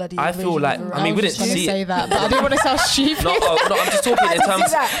didn't see the bloody. I feel invasion like- of I Iraq. mean, we was didn't just gonna see say that, but I didn't want to sound stupid. no, I'm just talking I in didn't see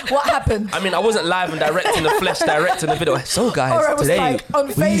terms. that. What happened? I mean, I wasn't live and direct in the flesh, directing the video. So guys, Or I was today like on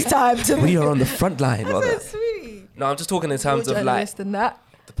FaceTime to we are on the front line. That's brother. so sweet. No, I'm just talking in terms More of like journalist than that.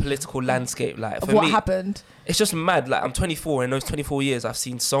 the political landscape. Like Of for what me, happened? it's just mad. Like I'm 24, and in those 24 years, I've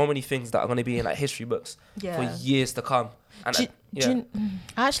seen so many things that are going to be in like history books Yeah. for years to come. And Do, yeah, do, you,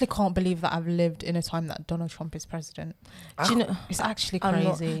 I actually can't believe that I've lived in a time that Donald Trump is president. do you know? It's actually I'm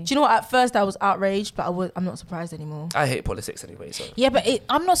not- crazy. do you know what? At first, I was outraged, but I'm not surprised anymore. I hate politics anyway. So Yeah, but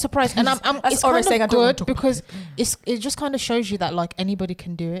I'm not surprised, and That's it's Ore kind saying I of don't want good to talk because it just kind of shows you that like anybody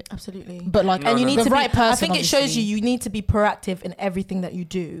can do it, Absolutely. but like No, And you no, need no. the to right be, person. I think it shows you need to be proactive in everything that you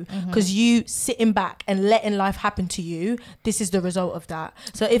do because you sitting back and letting life happen to you, this is the result of that.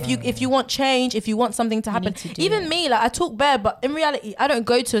 So if you want change, if you want something to happen, even me, like I talk bare, but in reality, I don't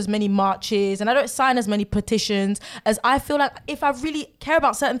go to as many marches and I don't sign as many petitions as I feel like if I really care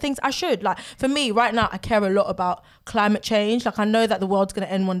about certain things, I should. Like for me right now, I care a lot about climate change. Like I know that the world's gonna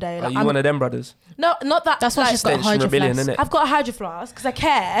end one day. Like, Are you one of them brothers? No, not that. That's why she's got a hydro Rebellion, flask. innit? I've got a hydro flask because I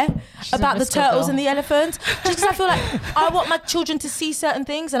care about the risk girl. turtles and the elephants. Just because I feel like I want my children to see certain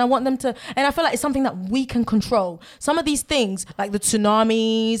things and I want them to, and I feel like it's something that we can control. Some of these things, like the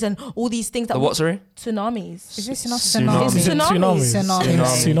tsunamis and all these things that. The what, sorry? Tsunamis. Is this enough Tsunami. It's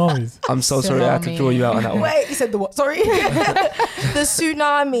Tsunamis. I'm so sorry, I had to draw you out on that one. Wait, you said the what? Sorry. The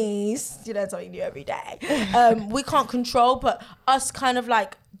tsunamis. You learn something new every day. We can't control, but us kind of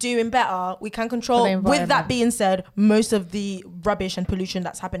like doing better, we can control. With that being said, most of the rubbish and pollution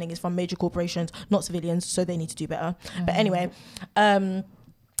that's happening is from major corporations, not civilians, so they need to do better. But anyway,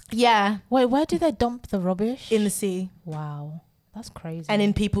 yeah. Wait, where do they dump the rubbish? In the sea. Wow. That's crazy. And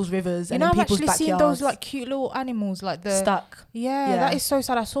in people's rivers and I've in people's actually backyards. seen those like cute little animals, like the stuck. Yeah, that is so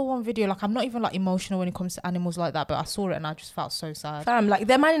sad. I saw one video. Like I'm not even like emotional when it comes to animals like that, but I saw it and I just felt so sad. Fam, like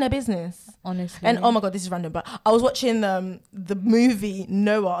they're minding their business. Honestly. And oh my god, this is random, but I was watching the movie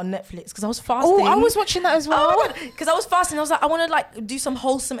Noah on Netflix because I was fasting. Oh, I was watching that as well. Because I was fasting. I was like, I want to like do some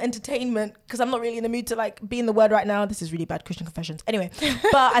wholesome entertainment because I'm not really in the mood to like be in the word right now. This is really bad Christian confessions. Anyway,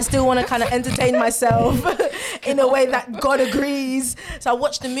 but I still want to kind of entertain myself in a way that God agrees. So I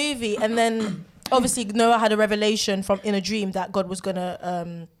watched the movie and then obviously Noah had a revelation from in a dream that God was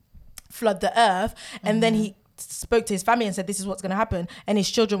gonna flood the earth, and then he spoke to his family and said this is what's gonna happen, and his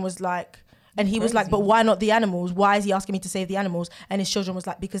children was like, and he was like, but why not the animals? Why is he asking me to save the animals? And his children was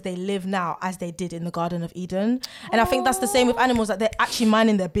like, because they live now as they did in the Garden of Eden. And I think that's the same with animals, like they're actually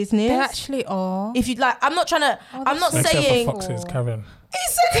minding their business. They actually are. If you like, I'm not trying to, I'm not Except saying. for foxes, Karen. He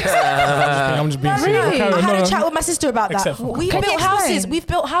said exactly. I'm just being No, serious. really? Karen, I had no, a chat with my sister about Except that. for We've Can you built houses. explain? We've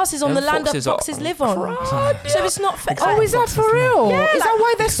built houses on Them the land that foxes are foxes live on. So it's not fair. Oh, is that Foxes, for no. real? Yeah, Is that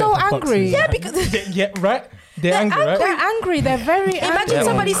why they're so Except for angry? foxes. Yeah, because Yeah, right? They're angry, right? They're angry. They're very angry. imagine Yeah,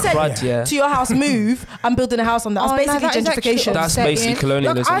 somebody on said crud, yeah. to your house, move, I'm building a house on that. That's Oh, no, basically that is actually gentrification. That's upsetting. basically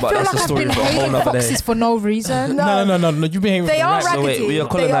colonialism, Look, but I feel that's like a I've story been for a whole hating nother day. foxes for no reason. No. You behaving They for the are right No, wait, raggedy. we are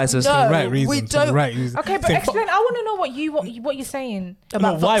colonisers. No, right reasons. we for the don't. right reasons. Okay, but Say, explain. I want to know what you're saying No,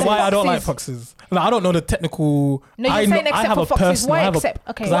 about why foxes. I don't like foxes? No, I don't know the technical. No, you're I saying know, I except have for a foxes. personal. I Why have a- except?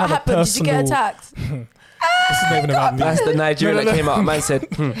 Okay. 'cause I What have a happened? Did you get personal- attacked? This is not even about me. That's the Nigerian that came out. Man said,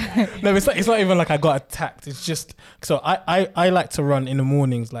 No, it's not even like I got attacked. It's just so I like to run in the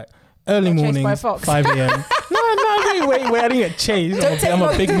mornings, like early Got chased by a mornings, fox. 5 a.m. No, wait. I didn't get chased. I'm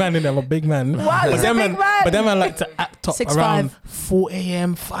a big man in there. I'm a big man. Wow, he's a big man. But then I like to act up 6'5". around 4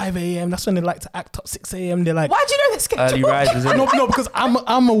 a.m., 5 a.m. That's when they like to act up. 6 a.m. They're like, Why do you know this schedule? early risers, isn't it? no, because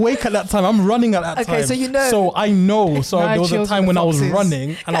I'm awake at that time. I'm running at that time. Okay, so you know. So I know. So Night there was a chills time with when I was foxes.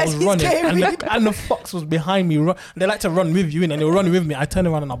 running and I Guys, was he's running getting really and the fox was behind me. They like to run with you and they were running with me. I turned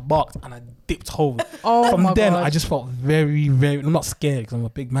around and I barked and I dipped home. Oh From my then, God. I just felt very, very. I'm not scared because I'm a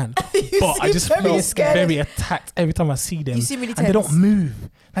big man, You but I seem just very felt scared. very attacked every time I see them. You seem really and they don't tense. move.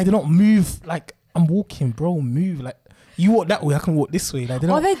 Like they don't move. Like I'm walking, bro. Move. Like you walk that way, I can walk this way. Like they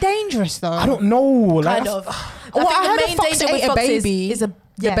Are don't. they dangerous though? I don't know. Like, Kind of. Well, I think heard the a main fox danger ate with a foxes baby. is a The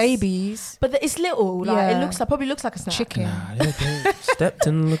yes. babies. But it's little. Like Yeah. it looks like probably looks like a snack. Chicken. Nah, they stepped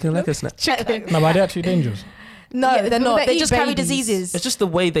in looking like a snack. no, but they're actually dangerous. No, Yeah, they're well, not. they They eat just carry babies. diseases. It's just the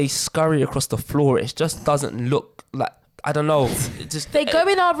way they scurry across the floor. It just doesn't look like, I don't know. It just They go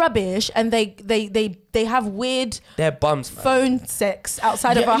in our rubbish and they have weird They're bums, man. phone sex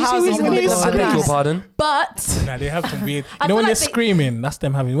outside of Yeah, our you see houses in the when middle it's- I of the beg your night. pardon. But Nah, they have some weird. I You know feel when they're like they- screaming, that's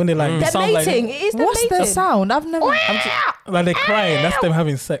them having. When they like, they they're sound mating. It is them What's mating. the sound? I've never. like they're crying. That's them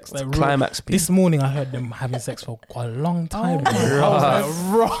having sex. Like, Climax speed. This morning I heard them having sex for quite a long time. Oh. bro. I was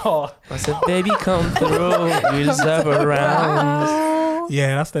like, raw. I said, baby, come through. You deserve a round. Wow.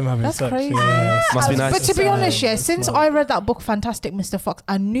 Yeah, that's them having That's sex. crazy. Yeah. Must be nice. But to be Yeah, honest, yeah, that's since love. I read that book, Fantastic Mr. Fox,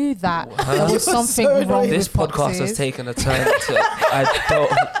 I knew that there You're was something so wrong This with podcast foxes. has taken a turn to, I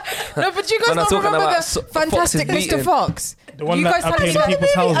don't. No, but you guys When I'm don't talking remember about the so- Fantastic foxes Mr. meeting. Fox. The one You that guys haven't appeared seen in the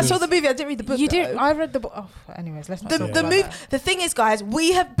people's I houses. saw the movie. I didn't read the book. You though. did. I read the book. Oh, anyways, let's not The, talk the about move. that. The thing is, guys,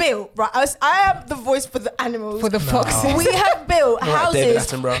 we have built right. I am the voice for the animals. For the foxes. we have built All right, David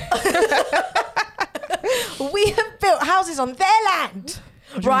houses. Attenborough. We have built houses on their land.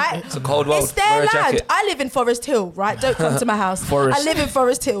 Right? It's a cold world. It's their Wear a land. jacket. I live in Forest Hill, right? Don't come to my house. Forest. I live in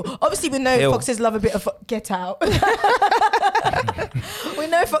Forest Hill. Obviously, we know Hill. foxes love a bit of get out. We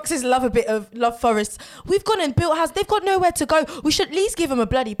know foxes love forests. We've gone and built a house. They've got nowhere to go. We should at least give them a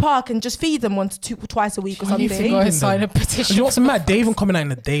bloody park and just feed them twice a week or You need something. to go and sign a And you petition. know what's mad? They even coming out in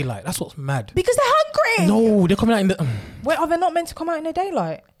the daylight. That's what's mad. Because they're hungry. No, they're coming out in the. Wait, are they not meant to come out in the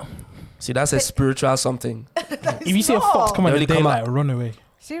daylight? See, that's a spiritual something. If you see a fox come out They in the only come daylight, run away.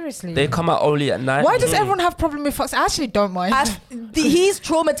 Seriously. They come out only at night. Why does everyone have problem with foxes? I actually don't mind. He's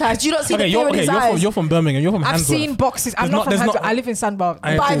traumatized. Do you not see the fear in his eyes? You're from Birmingham. You're from I've Handsworth. seen boxes. I'm There's not not- from there's Handsworth. not- I live in Sandbar.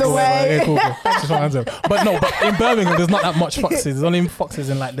 Aye, By cool, the cool, way. aye, cool. Just from Handsworth. But in Birmingham, there's not that much foxes. There's only foxes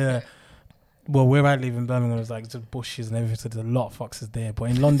in like where I live in Birmingham, there's like just bushes and everything. So there's a lot of foxes there. But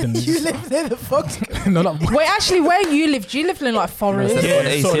in London, You live near the fox. no, not Wait, actually, where you live? Do you live in like forest? No, yeah.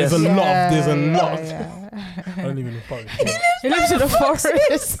 it's So on there's a ACS. lot. There's a lot. Yeah. I don't live in the forest. He lives in the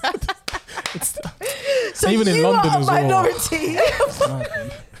forest. So Even in you London are a as well. minority.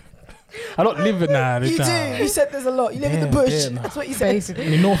 I don't live in nah. You do. You said there's a lot. You live in the Yeah, bush. yeah, nah. That's what you said.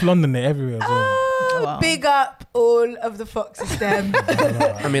 Basically. In North London, they're everywhere as well. Oh, Wow. big up all of the foxes then.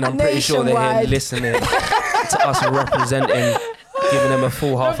 I mean, I'm pretty sure they're here Nationwide. listening to us representing, giving them a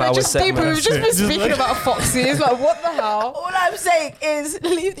full half-hour Just deep, segment. we've just been Just speaking like- about foxes. Like, what the hell? All I'm saying is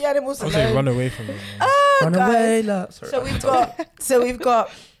leave the animals I'm saying alone. run away from them. man. Oh, Run guys. away, love. Sorry. So we've got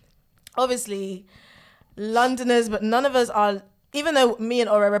obviously Londoners, but none of us are. Even though me and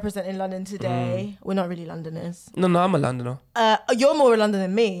Ore represent in London today, we're not really Londoners. No, I'm a Londoner. You're more in London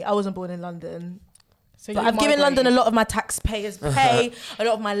than me. I wasn't born in London. So But I've given London a lot of my taxpayers' pay, a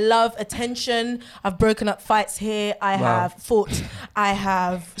lot of my love, attention. I've broken up fights here. I have fought. I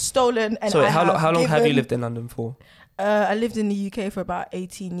have stolen. And So I how long have you given. lived in London for? I lived in the UK for about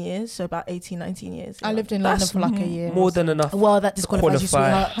 18 years, so about 18, 19 years. I lived in London for like a year. More than enough. Well, that disqualifies you,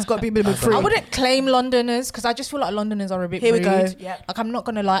 Qualify. sweetheart. It's got to be minimum free. I wouldn't claim Londoners because I just feel like Londoners are a bit Here we rude. go. Yeah. Like, I'm not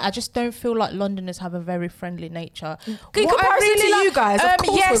gonna lie, I just don't feel like Londoners have a very friendly nature. In What I comparison really to like- you guys, of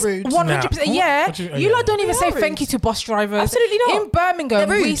course yes, we're rude. 100%. Nah. Yeah, What you, yeah. lot don't even We say are thank you rude. to bus drivers. Absolutely not. In Birmingham,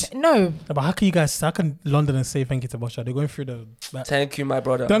 They're we rude. no. But how can you guys? How can Londoners say thank you to Bosha? They're going through the. Thank you, my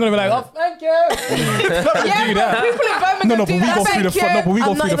brother. They're gonna be like, oh, Thank you. they're not gonna Yeah, do but that. people in Birmingham No, but do we that. go through the Thank front. No, you. but we go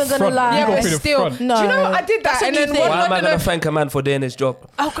I'm through not the even gonna front. lie. We Yeah, go but through the still. front. No. Do you know I did that? That's a And new then thing. one Why am I Londoner. going to thank a man for doing his job?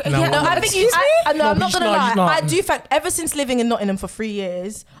 Okay, No, yeah, no, no, I think you. I'm No, not but gonna you lie. not. I do fact. Ever since living in Nottingham for 3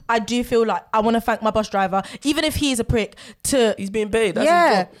 years, I do feel like I want to thank my bus driver, even if he is a prick. He's being paid. That's Yeah,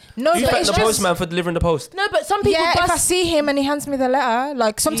 his job. no, You but thank it's the just. postman for delivering the post. No, but some people Yeah, if I bus. see him and he hands me the letter,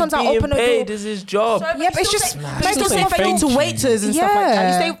 like sometimes He's I being open a door. paid. Is his job. Yeah, but it's just But you making still say someone thank you feel. to waiters and stuff like that.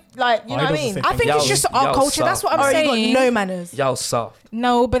 Yeah. You say like, you Oh, know what I he doesn't mean? say I think Y'all- it's just our y'all culture. That's what I'm Or you saying. got no manners. Y'all soft.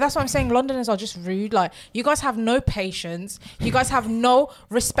 No, but that's what I'm saying. Londoners are just rude. Like, you guys have no patience. You guys have no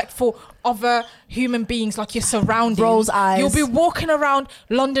respect for other human beings, like your surroundings. Rolls eyes. You'll be walking around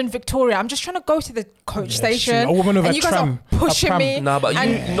London, Victoria. I'm just trying to go to the coach station. A woman with and a you guys tram, are pushing a pram. me. Nah, but and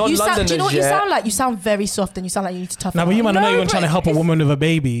you You sound, non-Londoners, do you know what you yeah. sound like? You sound very soft and you sound like you need to toughen Nah, but you up. man are not No, even but trying to help a it's- woman with a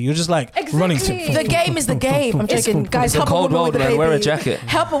baby. You're just like running to. Exactly. The game is the game. I'm joking, guys. It's a Help a cold woman world, with a man. baby. Wear a jacket.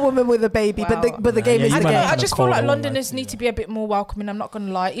 Help a woman with a baby, but Wow. the game Yeah, is you the man game. are I kinda just feel cold, like I won't lie Londoners to need you. to be a bit more welcoming. I'm not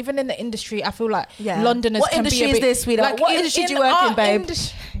gonna lie. Even in the industry, I feel like Yeah. Londoners What can industry be a is bit, this, sweetheart? What industry do you work our in, babe?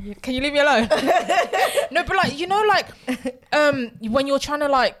 Can you leave me alone? No, but like, you know, like when you're trying to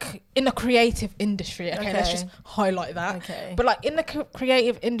like in the creative industry, okay, let's Okay. just highlight that. Okay. But like in the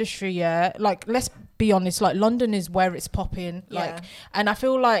creative industry, yeah, like let's be honest, like London is where it's popping. Like, Yeah. and I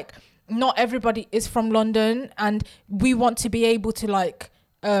feel like not everybody is from London, and we want to be able to like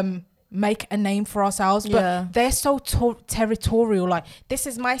make a name for ourselves, but Yeah. they're so territorial. Like, this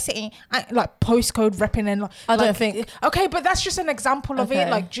is my city, like postcode repping, and like, I don't like, think- okay, but that's just an example of Okay. it.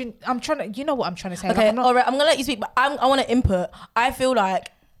 Like, I'm trying to, you know what I'm trying to say. Okay, Like, I'm not, all right, I'm gonna let you speak, but I want to input.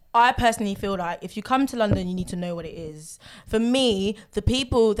 I personally feel like if you come to London, you need to know what it is. For me, the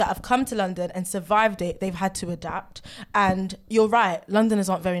people that have come to London and survived it, they've had to adapt. And you're right, Londoners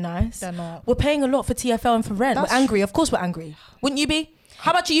aren't very nice. They're not. We're paying a lot for TFL and for rent. That's We're angry. Of course, we're angry. Wouldn't you be?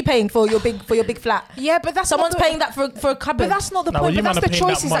 How much are you paying for your big flat? Yeah, but that's Someone's not the, paying that for a cupboard. But that's not the Nah, point. you But man that's are the paying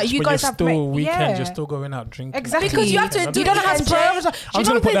choices much, that you but guys you're have still made. weekend. Yeah. You're still going out drinking. Exactly. Because you have to I'm do You don't the have to NJ. prioritize. I'm just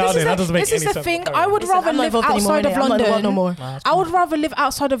gonna put that out there. That doesn't make This is any the sense. thing. But I would Listen, rather I'm not live involved anymore, outside of innit? I'm not involved no London. more. I would rather live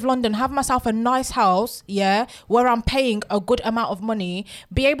outside of London, have myself a nice house, yeah, where I'm paying a good amount of money,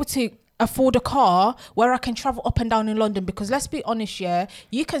 be able to afford a car where I can travel up and down in London. Because let's be honest, yeah,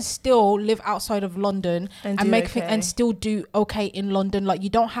 you can still live outside of London And and do make okay. and still do okay in London. Like,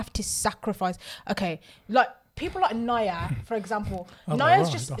 you don't have to sacrifice. Okay, like people like Nia, for example. Oh, Nia's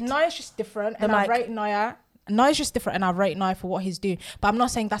right, just God. Nia's just different, The and I mic. rate Nia. Nia's just different, and I rate Nia for what he's doing. But I'm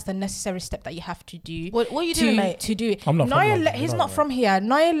not saying that's the necessary step that you have to do. What are you doing, mate? To do it. I'm not from Nia London, he's you know not that. from here.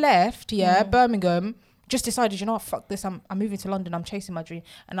 Nia left, Birmingham, just decided, you know what, fuck this, I'm moving to London, I'm chasing my dream,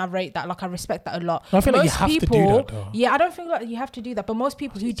 and I rate that, like I respect that a lot. I feel like you have to do that though. Yeah, I don't feel like you have to do that, but most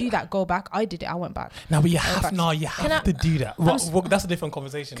people who do that go back. I did it, I went back. No, but you have to do that. That's a different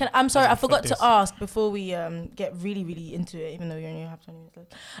conversation. I'm sorry, I forgot to ask before we get really, really into it, even though we only have 20 minutes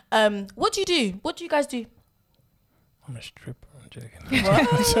left. What do you do? What do you guys do? I'm a stripper. I'm joking.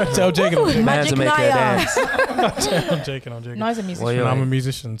 What? I'm joking. Magic Nia. I'm joking. Nia's a musician. Well, I'm a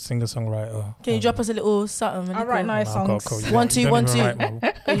musician, singer-songwriter. Can you drop us a little something? I write nice songs. One, two. Are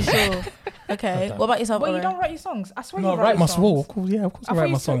you sure? Okay. What about yourself? Well, you don't write your songs. I swear no, you write my songs. swole. Of course, I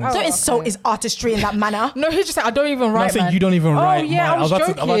write my songs. Don't insult his artistry in that manner. No, he just said I don't even write. I said you don't even write. Oh yeah, I was about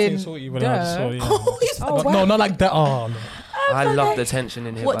to joking. insult you, but I just saw you. Wow. No, not like that. Oh no. I love the tension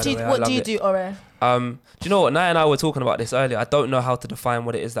in here. What do you do, Ore? Do you know what? Nia and I were talking about this earlier. I don't know how to define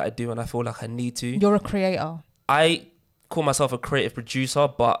what it is that I do, and I feel like I need to. You're a creator. I call myself a creative producer,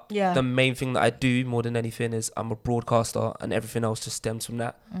 but Yeah. the main thing that I do more than anything is I'm a broadcaster, and everything else just stems from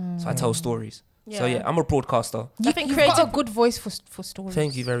that. So I tell stories. So yeah, I'm a broadcaster. You think You've creative? got a good voice for stories.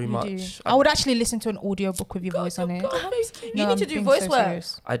 Thank you very do. much. I would actually listen to an audiobook with your voice on it. You need to do voice work.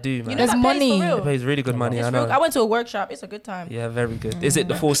 I do, man. You know There's that pays money. for real. It pays really good money. It's I know. real. I went to a workshop. It's a good time. Yeah, very good. Is it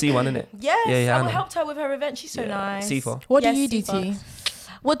the 4C one, isn't it? Yes, Yeah, I I know. helped her with her event. She's so nice. Sifa. What Yes, do you do, Sifa. T?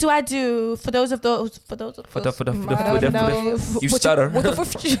 What do I do for those of those You stutter.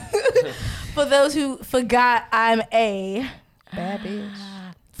 for those who forgot I'm a Bad bitch.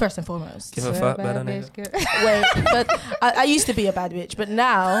 first and foremost. Give a fuck, better nigga. Wait, but I used to be a bad bitch, but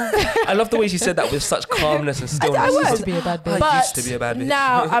now I love the way she said that with such calmness and stillness. I was. to be a bad bitch. I but used to be a bad bitch.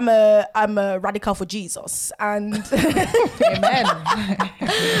 now I'm a radical for Jesus, and Amen.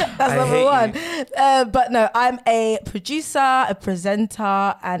 that's I number hate one. But no, I'm a producer, a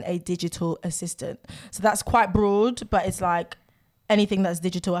presenter, and a digital assistant. So that's quite broad, but it's like anything that's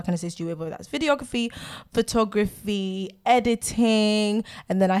digital I can assist you with, whether that's videography, photography, editing,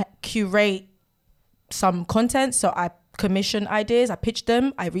 and then I curate some content. So I commission ideas, I pitch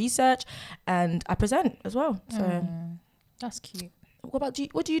them, I research, and I present as well. So That's cute. what about you?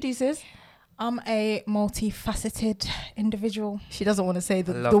 What do you do, sis? I'm a multifaceted individual. She doesn't want to say I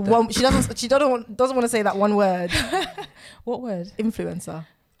the love that. one. She doesn't want to say that one word. What word? Influencer.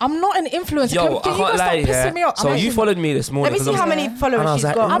 I'm not an influencer. Yo, Can I you can't guys stop lie. pissing me off? So I'm you actually- followed me this morning. Let me 'cause see I how was- many and I followers was she's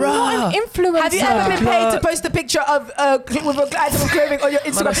like, got. I'm not an influencer. Have you ever been paid to post a picture of with an item of clothing on your Man, I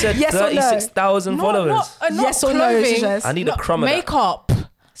Instagram? said Yes or no? 36,000 followers. Not Yes or no, clothing, Sujas? I need a crumb of that. makeup.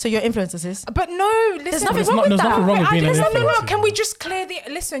 So you're influencer, sis. But no, listen. nothing There's wrong with there's that. nothing wrong with being an There's nothing wrong. influencer. Can we just clear the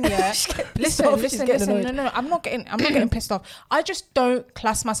listen? Yeah, pissed off. She's getting annoyed. No. I'm not getting pissed off. I just don't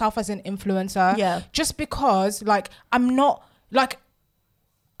class myself as an influencer. Yeah. Just because, like, I'm not like.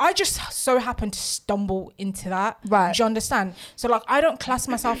 I just so happen to stumble into that. Right. Do you understand? So like, I don't class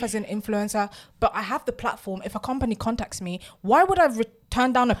myself as an influencer, but I have the platform. If a company contacts me, why would I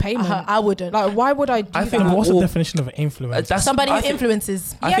turn down a payment? I wouldn't. Like, why would I do I that? think What's the all- definition of influence? That's Somebody I who think-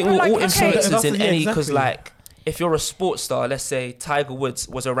 influences. I Yeah, think but we're like, all okay. influencers in Yeah, any, because exactly. like, if you're a sports star, let's say Tiger Woods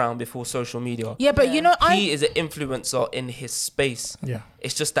was around before social media. Yeah, but you know, He is an influencer in his space. Yeah.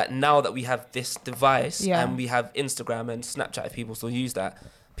 It's just that now that we have this device Yeah. and we have Instagram and Snapchat, if people still use that,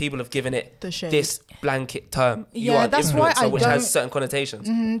 people have given it The shade. this blanket term. You Yeah, are an that's why influencer, I which don't- has certain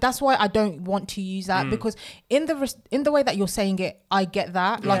connotations. That's why I don't want to use that, because in the way that you're saying it, I get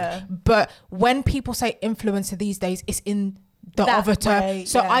that. Like, Yeah. but when people say influencer these days, it's in the That other term. way,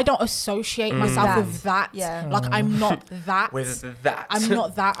 So yeah. I don't associate myself That. with that. Yeah. Like, I'm not that. With that. I'm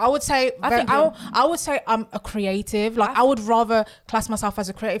not that. I would say think I would say I'm a creative. Like, I would rather class myself as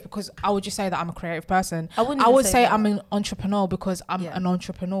a creative, because I would just say that I'm a creative person. I wouldn't I even would say say that. I'm an entrepreneur because I'm Yeah. an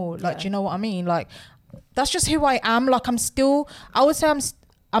entrepreneur. Like, Yeah. do you know what I mean? Like, that's just who I am. Like, I would say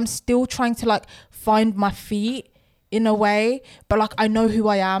I'm still trying to like find my feet in a way, but like I know who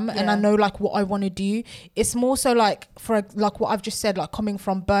I am and I Yeah. know like what I want to do. It's more so like, for like what I've just said, like coming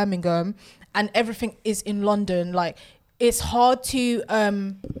from Birmingham and everything is in London, like it's hard to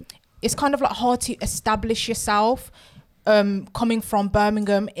it's kind of like hard to establish yourself coming from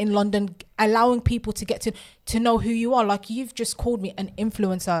Birmingham in London, allowing people to get to know who you are. Like, you've just called me an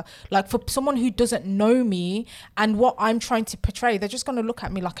influencer. Like, for someone who doesn't know me and what I'm trying to portray, they're just going to look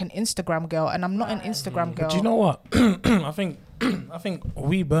at me like an Instagram girl, and I'm not an Instagram girl. Do you know what? I think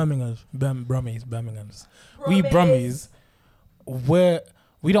we Birminghams, we Brummies,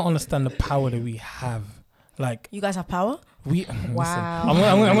 we don't understand the power that we have. Like, You guys have power. we. Wow.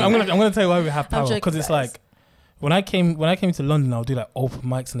 Listen, I'm gonna tell you why we have I'm power, joking, because it's guys. like when I came to London, I'll do like open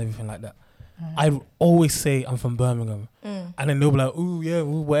mics and everything like that. I always say I'm from Birmingham, and then they'll be like, "Ooh, yeah,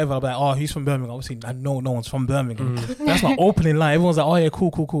 ooh, whatever." I'll be like, "Oh, he's from Birmingham." Obviously, no one's from Birmingham. That's my opening line. Everyone's like, "Oh yeah,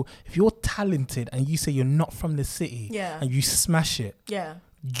 cool." If you're talented and you say you're not from the city, and you smash it,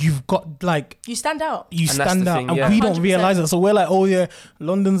 you've got like you stand out. You stand out, thing, and we don't realize it. So we're like, "Oh yeah,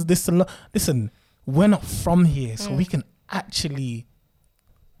 London's this and that." Listen, we're not from here, so we can actually.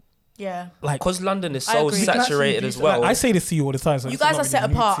 Yeah, like because London is so saturated as well. Like, I say this to you all the time. So you guys are set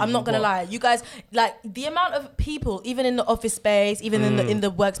apart. I'm not gonna lie. You guys, like the amount of people, even in the office space, even in the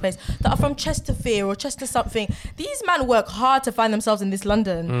workspace, that are from Chesterfield or Chester something. These men work hard to find themselves in this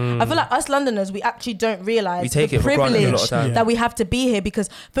London. I feel like us Londoners, we actually don't realize the privilege that we have to be here. Because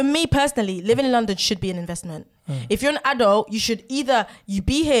for me personally, living in London should be an investment. If you're an adult, you should either you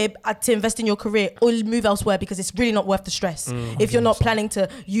be here to invest in your career or move elsewhere because it's really not worth the stress. If you're not planning to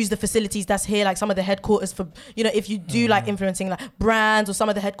use the facilities that's here, like some of the headquarters for, if you do like influencing like brands or some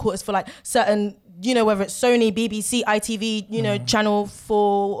of the headquarters for like certain, whether it's Sony, BBC, ITV, Channel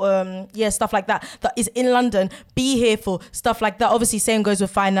 4, stuff like that is in London. Be here for stuff like that. Obviously, same goes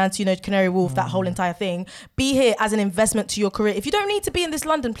with finance, Canary Wharf, that whole entire thing. Be here as an investment to your career. If you don't need to be in this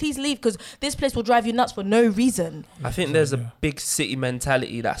London, please leave because this place will drive you nuts for no reason. I think there's a big city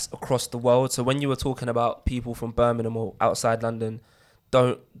mentality that's across the world. So when you were talking about people from Birmingham or outside London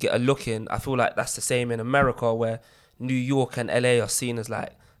don't get a look in, I feel like that's the same in America where New York and LA are seen as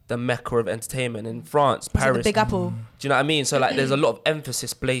like the mecca of entertainment. In France, Paris, the Big Apple. Do you know what I mean? So like there's a lot of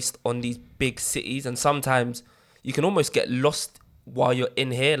emphasis placed on these big cities, and sometimes you can almost get lost while you're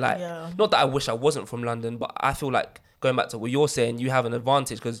in here. Like not that I wish I wasn't from London, but I feel like going back to what you're saying, you have an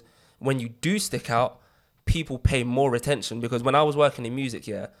advantage because when you do stick out, people pay more attention. Because when I was working in music,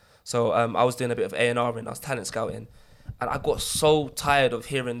 so I was doing a bit of A&R and I was talent scouting, and I got so tired of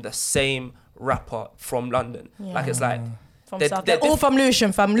hearing the same rapper from London. Like it's like they're all from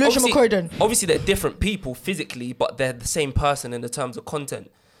Lewisham, McCroydon. Obviously, they're different people physically, but they're the same person in the terms of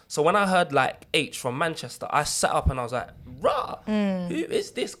content. So when I heard like H from Manchester, I sat up and I was like, "Rah, who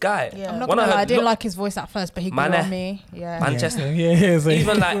is this guy?" I'm not gonna lie, I didn't like his voice at first, but he grew on me. Manchester.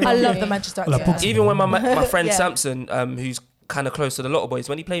 Even like I love the Manchester accent. Even when my friend Samson, who's kind of close to the Lot of Boys,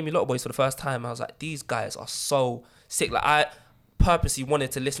 when he played me Lot of Boys for the first time, I was like, these guys are so sick. Like I purposely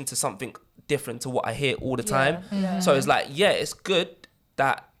wanted to listen to something different to what I hear all the time. So it's like, it's good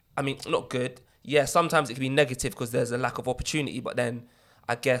that, not good. Yeah, sometimes it can be negative because there's a lack of opportunity, but then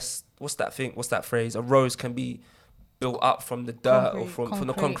I guess, what's that phrase? A rose can be built up from the dirt or from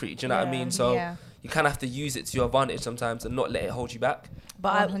the concrete. Do you know what I mean? So you kind of have to use it to your advantage sometimes and not let it hold you back.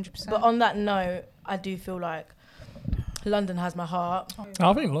 But 100%. But on that note, I do feel like London has my heart.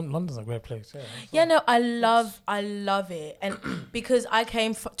 I think London's a great place. I love it, and because I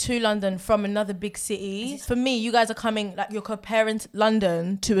came to London from another big city. For me, you guys are coming like you're comparing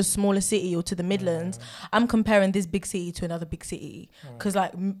London to a smaller city or to the Midlands. I'm comparing this big city to another big city because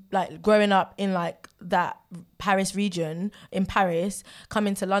like growing up in like that Paris region in Paris,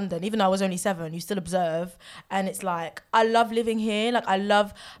 coming to London, even though I was only 7, you still observe, and it's like I love living here. Like I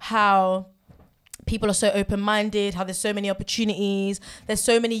love how people are so open-minded, how there's so many opportunities, there's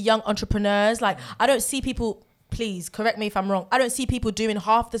so many young entrepreneurs. Like I don't see people, please correct me if I'm wrong, I don't see people doing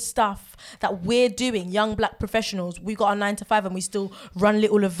half the stuff that we're doing, young black professionals. We got our 9 to 5 and we still run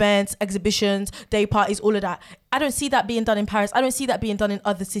little events, exhibitions, day parties, all of that. I don't see that being done in Paris. I don't see that being done in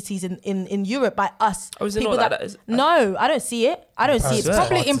other cities in Europe by us. Oh, is it not like that? No, I don't see it. I don't see it.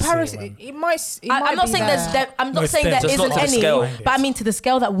 Probably in Paris, it might. I'm not saying I'm not saying there isn't any, but I mean to the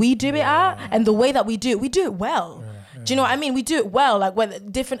scale that we do it at and the way that we do it well. Do you know what I mean? We do it well, like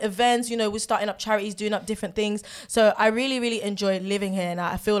when different events, we're starting up charities, doing up different things. So I really, really enjoy living here, and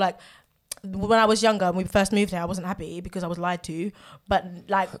I feel like when I was younger and we first moved here, I wasn't happy because I was lied to. But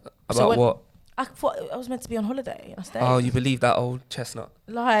like what? I thought I was meant to be on holiday and I stayed. Oh, you believe that old chestnut?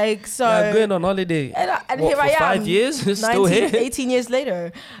 Like, so... I'm going on holiday. And here I am. 5 years? Still here? 18 years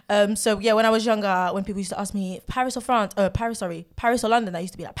later. So, when I was younger, when people used to ask me, Paris or London, I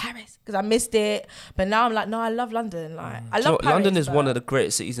used to be like, Paris, because I missed it. But now I'm like, no, I love London. Like, I love Paris. London is one of the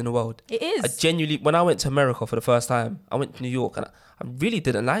greatest cities in the world. It is. I genuinely, when I went to America for the first time, I went to New York and I really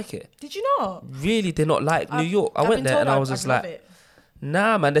didn't like it. Did you not? Really did not like New York. I went there and I was just like...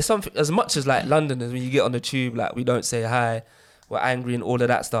 Nah, man, there's something, as much as like Londoners, when you get on the tube, like we don't say hi, we're angry and all of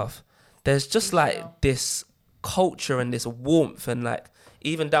that stuff. There's just like this culture and this warmth and like,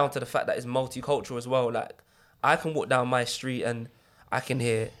 even down to the fact that it's multicultural as well. Like I can walk down my street and I can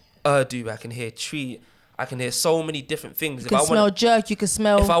hear Urdu, I can hear Tree, I can hear so many different things. You can smell jerk, you can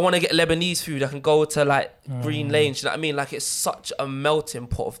smell... If I want to get Lebanese food, I can go to like Green Lane, you know what I mean? Like it's such a melting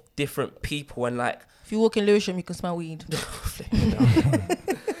pot of different people and like... If you walk in Lewisham, you can smell weed.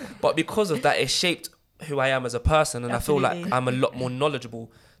 But because of that, it shaped who I am as a person, and Absolutely. I feel like I'm a lot more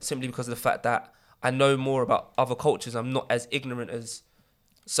knowledgeable simply because of the fact that I know more about other cultures. I'm not as ignorant as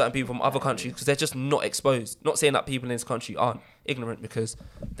certain people from other countries because they're just not exposed. Not saying that people in this country aren't ignorant, because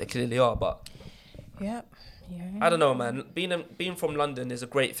they clearly are, but Yep. Yeah. I don't know, man. Being from London is a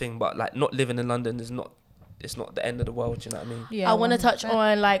great thing, but like not living in London is not. It's not the end of the world. Do you know what I mean? Yeah. I want to touch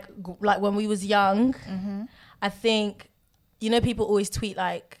on like when we was young. Mm-hmm. I think, you know, people always tweet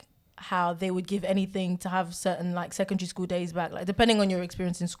like how they would give anything to have certain like secondary school days back, like depending on your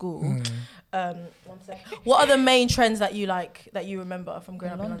experience in school. One sec. What are the main trends that you remember from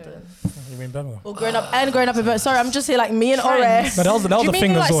growing up in London? You mean Birmingham? Or growing up in Birmingham? Sorry, I'm just here like me and Ore. Trends. But that was Do the you thing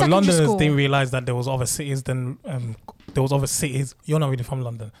mean as like well. secondary Londoners school? didn't realise that there was other cities than there was other cities. You're not really from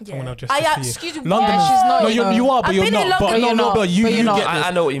London. Yeah. Someone else just I to see you. excuse you. London what? is she's not, no, you know. you are, but I've you're been in not. But London. no, but you But you're get not. this.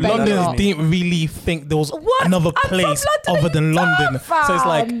 I know what you mean. I know what you Londoners mean. didn't really think there was What? another I'm from place London, other than you London. dumb, So it's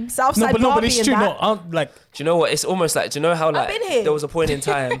like fam. Southside but Barbie it's and true. that. No, I'm like Do you know what? It's almost like, do you know how like been here. there was a point in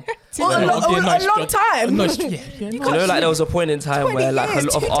time Well, when, a long time. no, do you know like there was a point in time 20 where like a years,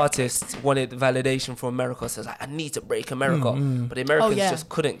 lot of 20 artists wanted validation from America. So it's like, I need to break America. But the Americans yeah. just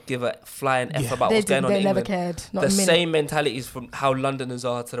couldn't give a flying F Yeah. about They what's going on in never England. cared. Not The a minute. same mentalities from how Londoners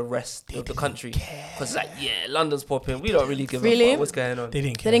are to the rest of the country. Because like, yeah, London's popping. We don't really give a Really? fuck what's going on. they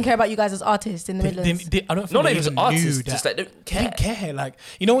didn't They care. didn't care about you guys as artists in the Midlands. I don't think Not they even even artists, knew that. just like they don't They didn't care. care. Like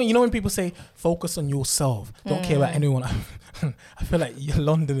you know when people say focus on yourself, don't care about anyone. I feel like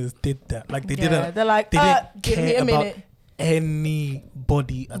Londoners did that. Like they didn't. They're like, They didn't give me care a about minute.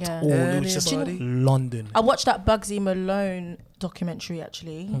 anybody at Yeah. all. It was just Anybody. London. I watched that Bugsy Malone documentary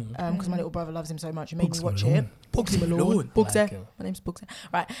actually, because my little brother loves him so much. He made me Bugsy watch Malone. it. Bugsy Malone. Malone. Bugsy. Like him. My name's Bugsy.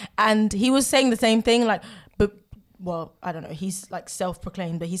 Right. And he was saying the same thing, like, but well, I don't know. He's like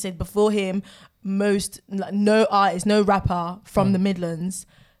self-proclaimed, but he said before him, no artist, no rapper from the Midlands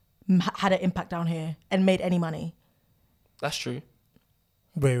had an impact down here and made any money. That's true.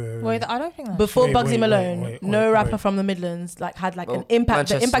 Wait. I don't think that's Before Wait, Bugsy wait, Malone, wait, no wait, rapper wait. from the Midlands like had like Well, an impact.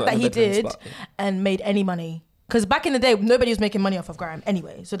 The Manchester's impact not that in he the Midlands, did but- and made any money. Because back in the day, nobody was making money off of grime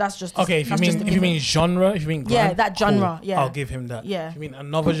anyway. So that's just Okay, if you that's just a mean given. genre, if you mean Yeah, grime, that genre, cool. yeah. I'll give him that. Yeah. If you mean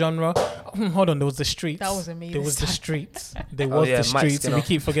another genre, hold on, there was the streets. That wasn't me There this was the time. streets. There Oh, was yeah, the Mike streets, and we Skinner.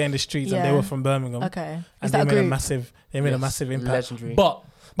 keep forgetting the streets, and they Yeah. were from Birmingham. Okay, And is they that a made a group? massive impact. Legendary. But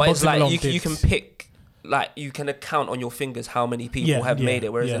But it's Bugsy like Malone you did. can pick, like you can count on your fingers how many people Yeah, have yeah, made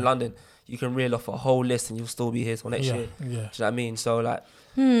it. Whereas yeah. in London, you can reel off a whole list and you'll still be here till next year. Do you know what I mean? So like,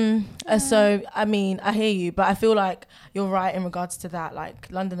 So I mean, I hear you, but I feel like you're right in regards to that. Like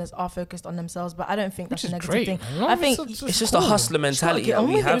Londoners are focused on themselves, but I don't think that's Which a is negative great. thing. No, I think it's just a hustler mentality Get that on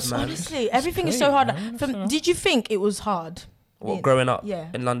we with have, it, man. honestly, everything is great, so hard. man. Did you think it was hard? Well, Yeah. growing up Yeah.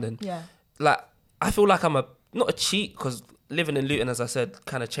 in London, Yeah. like I feel like I'm not a cheat because living in Luton, as I said,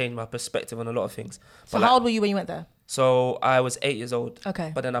 kind of changed my perspective on a lot of things. So But how old were you when you went there? So I was 8 years old.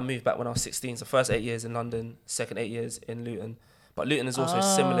 Okay. But then I moved back when I was 16. So first 8 years in London, second 8 years in Luton. But Luton is also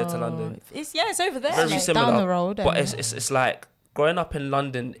similar to London. It's over there. Very mate. similar. down the road, But and- it's like growing up in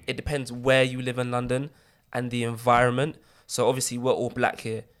London, it depends where you live in London and the environment. So obviously we're all black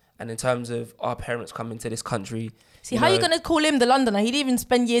here. And in terms of our parents coming to this country. See, how are you going to call him the Londoner? He didn't even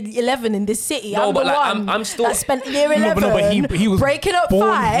spend year 11 in this city. No, I'm but the like, one I'm still. that spent year No, 11 but he was breaking up born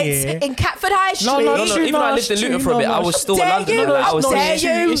fights here. in Catford High Street. No, even though I lived in Luton for a bit, I was still in Dare London. you? Like, I was How dare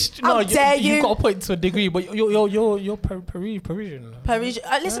you? How dare you? You got a point to a degree, but you're Parisian. Paris.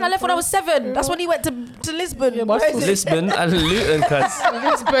 Listen, I left when I was 7. That's when he went to Lisbon. Yeah, but Where is it? Lisbon and Luton, cuz.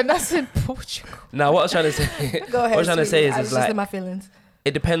 Lisbon, that's in Portugal. Now, what I was trying to say, Go ahead. what I was trying to say I was is just like, in my feelings.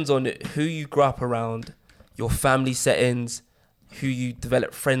 it depends on who you grow up around, your family settings, who you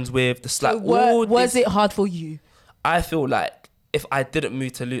develop friends with. The like, Was it hard for you? I feel like if I didn't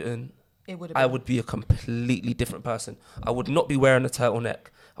move to Luton, It would I would be a completely different person. I would not be wearing a turtleneck.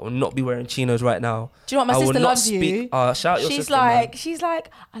 I would not be wearing chinos right now. Do you know what? My I would sister not loves you. speak- shout your She's sister, man.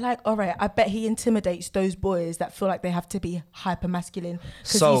 I like, all right, I bet he intimidates those boys that feel like they have to be hyper masculine.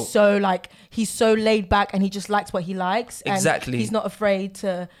 Because So- he's so laid back and he just likes what he likes. And Exactly. he's not afraid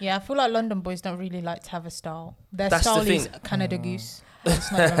to. Yeah, I feel like London boys don't really like to have a style. Their That's the style is thing. Canada Goose.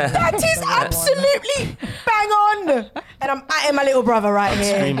 It's not even That is the real one. absolutely bang on. And I'm at my little brother right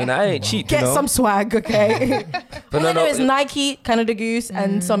here. Screaming, I ain't cheap, Get you know. some swag, okay? But All I know is Nike, Canada Goose,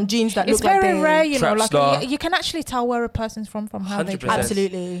 and some jeans that It's look like very they... rare, you know. Trap Like star. you can actually tell where a person's from how they 100%. dress,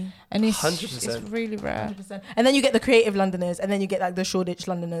 Absolutely. and it's 100%. really rare. 100%. And then you get the creative Londoners, and then you get like the Shoreditch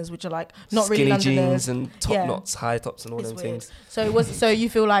Londoners, which are like not skinny really Londoners. jeans and top Yeah. knots, high tops and all It's them weird. things. So you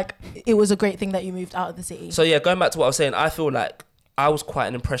feel like it was a great thing that you moved out of the city. So yeah, going back to what I was saying, I feel like I was quite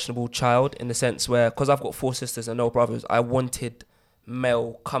an impressionable child in the sense where, because I've got 4 sisters and no brothers, I wanted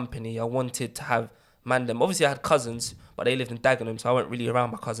male company. I wanted to have mandem. Obviously, I had cousins, but they lived in Dagenham, so I wasn't really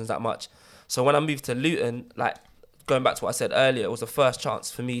around my cousins that much. So when I moved to Luton, like going back to what I said earlier, it was the first chance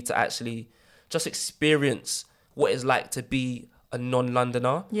for me to actually just experience what it's like to be a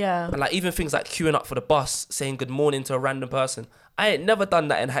non-Londoner. Yeah. And like even things like queuing up for the bus, saying good morning to a random person. I ain't never done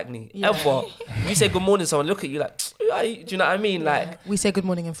that in Hackney, ever. You say good morning to someone, look at you like, do you know what I mean? Like, we say good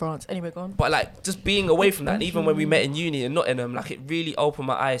morning in France. Anyway, go on. but like just being away from that, and even when we met in uni in Nottingham, like it really opened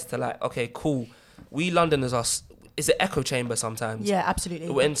my eyes to like, okay, cool. We Londoners is an echo chamber sometimes. Yeah, absolutely.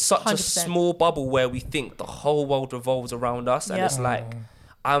 We're in such 100%. a small bubble where we think the whole world revolves around us. And it's like,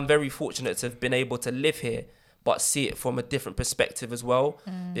 I'm very fortunate to have been able to live here, but see it from a different perspective as well.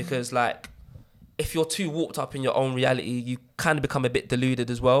 Because like, if you're too warped up in your own reality, you kind of become a bit deluded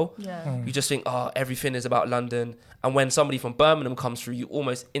as well. Yeah. You just think, everything is about London. And when somebody from Birmingham comes through, you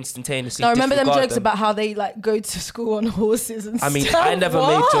almost instantaneously Now, remember them disregard jokes about how they like go to school on horses and I mean, stuff? I never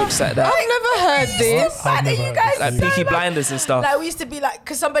made jokes like that. I've never heard this. I've never you heard guys this. Like Peaky Blinders and stuff. Like we used to be like,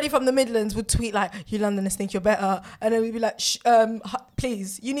 because somebody from the Midlands would tweet like, "You Londoners think you're better," and then we'd be like,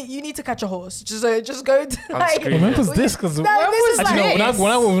 "Please, you need to catch a horse. Just go to I'm like." screaming. When was this? Because No, this is actually, like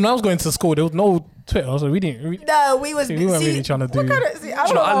no, when I was going to school, there was no Twitter, so we didn't. no, we was We weren't really trying to do. What kind of, see, I Do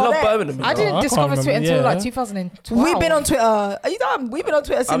you don't know, I know love that. Birmingham. I you know. didn't I discover can't Twitter until remember, like yeah. 2012. We've been on Twitter. Are you done? We've been on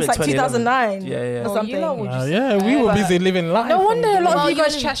Twitter I've since been like 2011. 2009 Yeah, yeah. or Oh, something. you lot would just- Yeah, we were but- busy living life. No wonder a lot Well, of you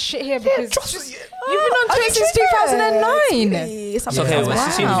guys you- chat shit here because you've been Oh, on are Twitter you since Twitter? 2009. It's Something okay. like Well, that.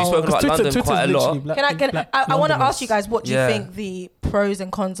 it seems we've spoken about London quite a lot. I want to ask you guys, what do you think the pros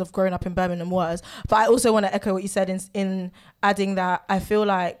and cons of growing up in Birmingham was? But I also want to echo what you said in adding that I feel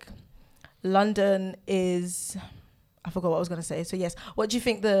like London is. I forgot what I was going to say. So yes, what do you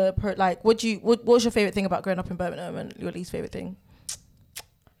think what's your favorite thing about growing up in Birmingham and your least favorite thing?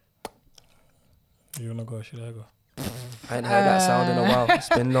 You wanna go? Should I go? I ain't heard that sound in a while. It's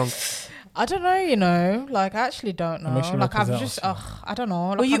been long. I don't know, like I actually don't know. Make sure Like Rock is I've out, just, so. I don't know.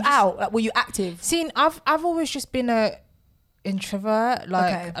 Like, Were you I'm just- out? Like, were you active? Seen, I've always just been a introvert.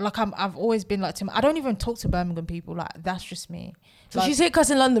 Like, I've always been like, I don't even talk to Birmingham people. Like, that's just me. So Like, she's here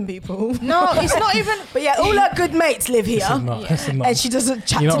cussing London people. no, it's not even. But yeah, all her good mates live here. This is not. This is not. And she doesn't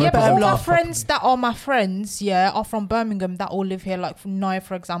chat You to don't the Yeah, but all represent my Birmingham. friends that are my friends, are from Birmingham that all live here. Like from Nia,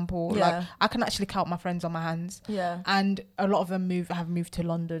 for example. Yeah. Like I can actually count my friends on my hands, Yeah. and a lot of them have moved to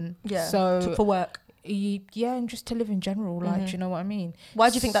London. Yeah. So For work. yeah, and just to live in general. Like, do you know what I mean? Why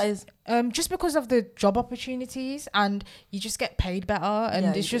do you think that is? Just because of the job opportunities, and you just get paid better, and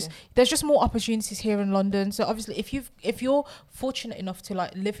Yeah, it's you just do. there's just more opportunities here in London. So obviously, if you're fortunate enough to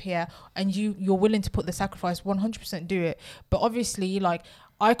like live here and you're willing to put the sacrifice, 100% do it. But obviously, like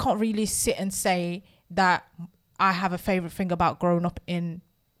I can't really sit and say that I have a favorite thing about growing up in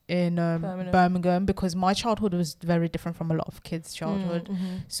Birmingham, because my childhood was very different from a lot of kids' childhood.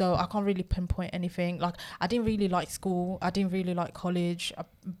 So I can't really pinpoint anything. Like I didn't really like school. I didn't really like college. I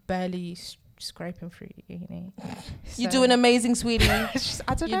barely scraping through uni. You're doing amazing, sweetie. It's just,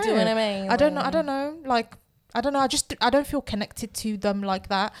 I don't know. You're doing amazing. I don't know. Like I don't know. I don't feel connected to them like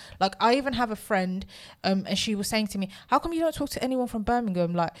that. Like I even have a friend, and she was saying to me, "How come you don't talk to anyone from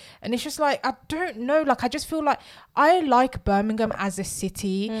Birmingham?" Like, and it's just like I don't know. Like I just feel like I like Birmingham as a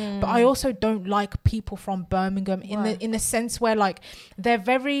city, but I also don't like people from Birmingham in the sense where like they're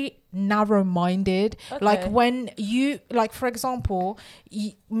very narrow-minded. Like when you, like for example,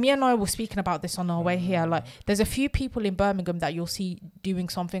 me and I were speaking about this on our way here. Like there's a few people in Birmingham that you'll see doing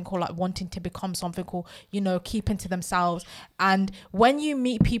something or like wanting to become something or, you know, keeping to themselves. And when you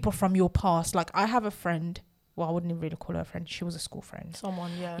meet people from your past, like I have a friend, well, I wouldn't really call her a friend, she was a school friend.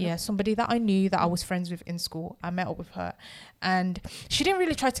 Someone, Yeah, somebody that I knew that I was friends with in school. I met up with her and she didn't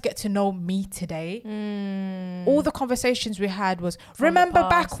really try to get to know me today. All the conversations we had was, remember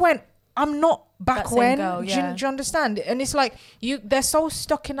back when? I'm not back when. Girl, do you understand? And it's like they're so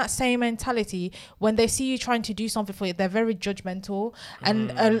stuck in that same mentality. When they see you trying to do something for you, they're very judgmental.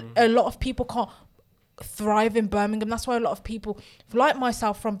 And a lot of people can't thrive in Birmingham. That's why a lot of people like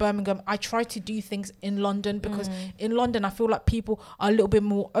myself from Birmingham, I try to do things in London because in London I feel like people are a little bit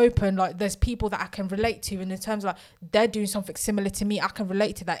more open. Like there's people that I can relate to, and in terms of like they're doing something similar to me, I can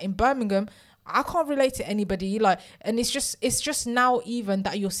relate to that. In Birmingham I can't relate to anybody. Like, and it's just now even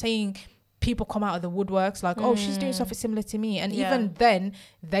that you're saying people come out of the woodworks like, oh, she's doing something similar to me, and even then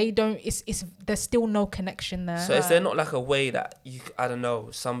they don't. It's there's still no connection there. So is there not like a way that I don't know,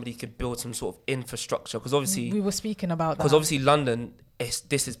 somebody could build some sort of infrastructure? Because obviously we were speaking about that. Because obviously London,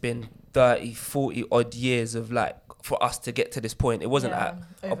 this has been 30, 40 odd years of like for us to get to this point. It wasn't at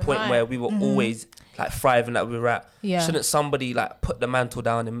a point where we were always like thriving like we were at. Yeah. Shouldn't somebody like put the mantle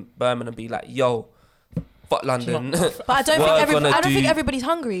down in Birmingham and be like, yo, fuck London. But I don't think everybody's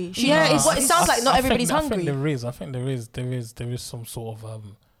hungry. It sounds like not everybody's hungry. I think there is some sort of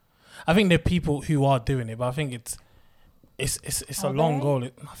I think there are people who are doing it, but I think it's a long goal.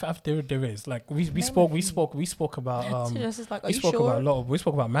 There is, like we spoke about we spoke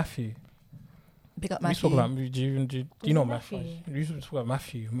about Matthew. Pick up Matthew. We spoke about do you know Matthew? We spoke about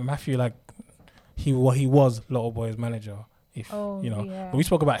Matthew. Matthew, like he was Little Boy's manager. But we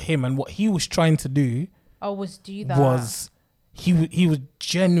spoke about him and what he was trying to do. Was do that. He was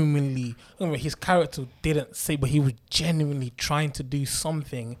genuinely, his character didn't say, but he was genuinely trying to do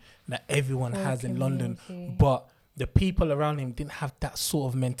something that everyone has in London, but the people around him didn't have that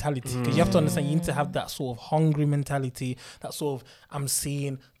sort of mentality. Because you have to understand, you need to have that sort of hungry mentality, that sort of I'm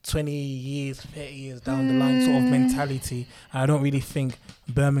seeing 20 years, 30 years down the line sort of mentality. And I don't really think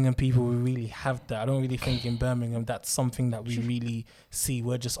Birmingham people will really have that. I don't really think in Birmingham that's something that we really see.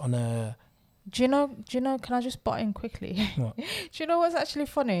 We're just on a... Do you know, can I just butt in quickly? What? Do you know what's actually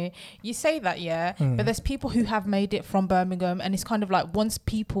funny? You say that, but there's people who have made it from Birmingham, and it's kind of like once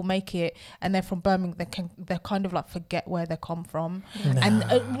people make it and they're from Birmingham, they kind of like forget where they come from.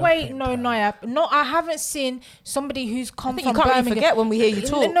 Nia. No, I haven't seen somebody who's come from Birmingham. You can't really forget when we hear you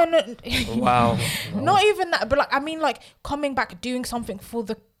talk. No. Wow. Not even that, but like, I mean, like coming back, doing something for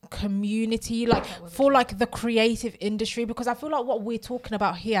the community, like for like the creative industry, because I feel like what we're talking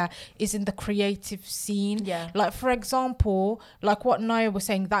about here is in the creative scene. Like for example, like what Nia was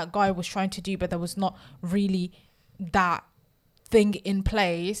saying, that guy was trying to do, but there was not really that thing in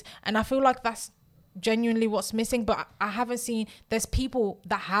place, and I feel like that's genuinely what's missing. But I haven't seen, there's people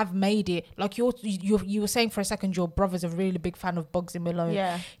that have made it, like you were saying for a second your brother's a really big fan of Bugsy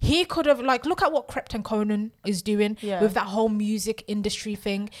Malone. He could have, like, look at what Krypton Conan is doing with that whole music industry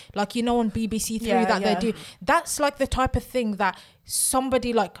thing, like, on BBC 3 they do. That's like the type of thing that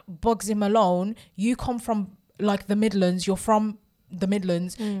somebody like Bugsy Malone, you come from like the Midlands, you're from the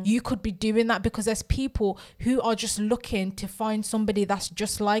Midlands, you could be doing that, because there's people who are just looking to find somebody that's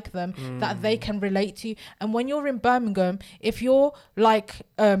just like them that they can relate to. And when you're in Birmingham, if you're like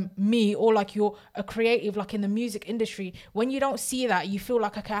me, or like you're a creative like in the music industry, when you don't see that, you feel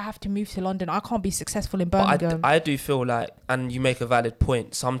like, okay, I have to move to London, I can't be successful in Birmingham. I do feel like, and you make a valid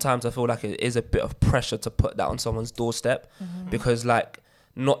point, sometimes I feel like it is a bit of pressure to put that on someone's doorstep, because like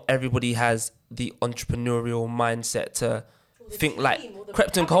not everybody has the entrepreneurial mindset to think like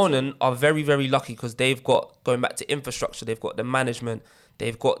Krypton Conan are very, very lucky, because they've got, going back to infrastructure, they've got the management,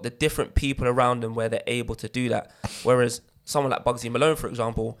 they've got the different people around them where they're able to do that. Whereas someone like Bugsy Malone, for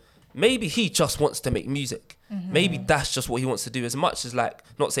example, maybe he just wants to make music. Maybe that's just what he wants to do, as much as, like,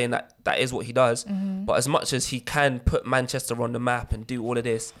 not saying that that is what he does, but as much as he can put Manchester on the map and do all of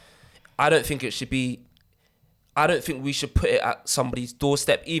this, I don't think we should put it at somebody's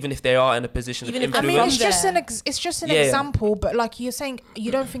doorstep, even if they are in a position of influence. I mean, it's just an example, but like you're saying,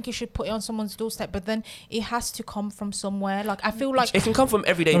 you don't think you should put it on someone's doorstep, but then it has to come from somewhere. Like I feel like it can come from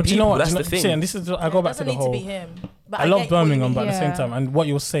everyday people. That's the thing. And this is, I go back to the whole. To be him, but I love Birmingham, but at the same time, and what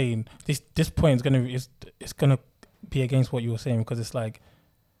you're saying, this point is gonna be against what you were saying, because it's like,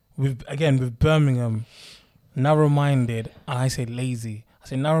 with Birmingham, narrow-minded, and I say lazy. I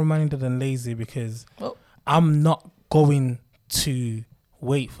say narrow-minded and lazy because. I'm not going to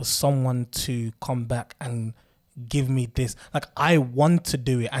wait for someone to come back and give me this. Like, I want to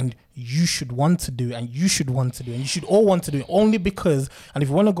do it, and you should want to do it, and you should want to do it, and you should all want to do it, only because, and if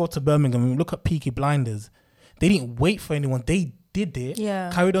you want to go to Birmingham and look at Peaky Blinders, they didn't wait for anyone. They did it,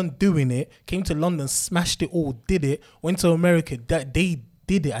 carried on doing it, came to London, smashed it all, did it, went to America, that they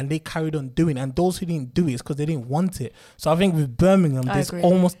did it, and they carried on doing it. And those who didn't do it is because they didn't want it. So I think with Birmingham, there's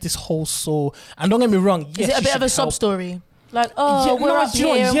almost this whole soul. And don't get me wrong, yes, is it a bit of a sob story? Like, we're up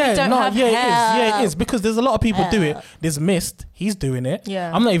here, we don't have it is, because there's a lot of people do it. There's Mist, he's doing it.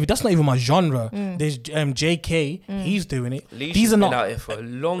 That's not even my genre. There's JK, he's doing it. These are not out here for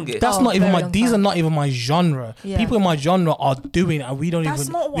longest. These are not even my genre. People in my genre are doing it, and we don't that's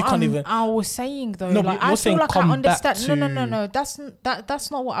even. Not what we can't even. I was saying though. No, like, I feel like I understand. No.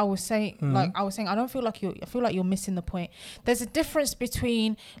 That's not what I was saying. Like I was saying, I don't feel like I feel like you're missing the point. There's a difference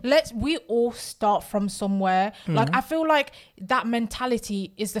between we all start from somewhere. Like I feel like that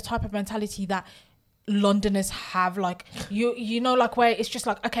mentality is the type of mentality that Londoners have, like you know, like where it's just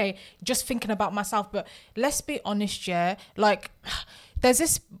like, okay, just thinking about myself. But let's be honest, like there's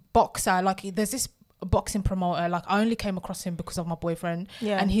this boxing promoter. Like I only came across him because of my boyfriend.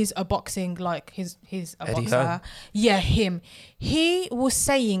 Yeah. And he's a boxing, like he's a Eddie boxer. Hearn. Yeah, him. He was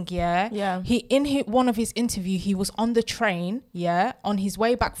saying, Yeah. he in one of his interview, he was on the train, on his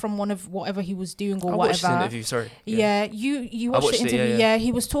way back from one of whatever he was doing or I whatever. watched the interview. Sorry. Yeah, you watched watched the it, interview. yeah.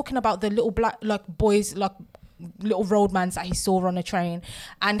 He was talking about the little black like boys, like little roadmans that he saw on a train,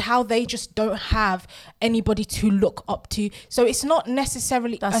 and how they just don't have anybody to look up to. So it's not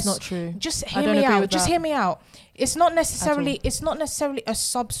necessarily That's not true. Just I hear don't me agree out. with Just that. hear me out. It's not necessarily a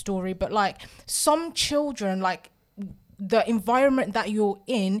sub story, but like some children, like the environment that you're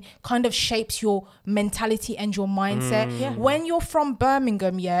in kind of shapes your mentality and your mindset. Yeah. When you're from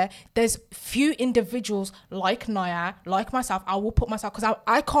Birmingham, there's few individuals like Nia, like myself. I will put myself, because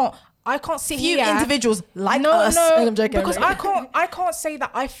I can't sit Few here. individuals like No, us. no, I'm joking. because I can't say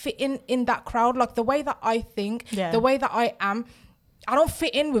that I fit in that crowd. Like the way that I think, Yeah. the way that I am, I don't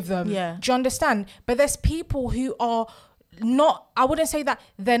fit in with them. Yeah. Do you understand? But there's people who are not, I wouldn't say that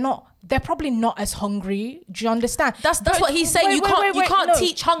they're probably not as hungry. Do you understand? That's what he's saying. You can't no.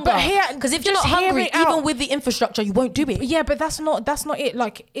 teach hunger. But here, Because if you're just not hear hungry, it out. even with the infrastructure, you won't do it. Yeah, but that's not it.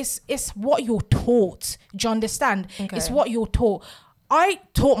 Like it's what you're taught. Do you understand? Okay. It's what you're taught. I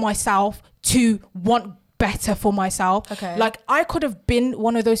taught myself to want better for myself. Okay. Like I could have been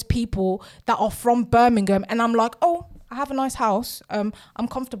one of those people that are from Birmingham and I'm like, oh, I have a nice house. I'm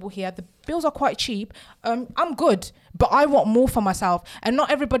comfortable here. The bills are quite cheap. I'm good, but I want more for myself. And not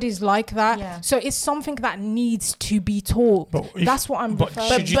everybody's like that. Yeah. So it's something that needs to be taught. That's what I'm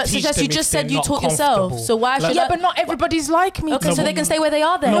referring. should But teach suggest them you if just they're said you not taught yourself. comfortable? So why should Yeah, but not everybody's like me. Okay, No, so they but- can stay where they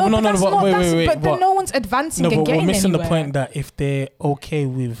are then. No, but that's but not, wait, that's, wait, but then what? no one's advancing No, and but getting we're missing anywhere. the point that if they're okay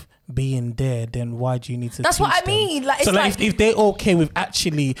with being there, then why do you need to That's what teach I them? mean. Like, it's So like, if they're okay with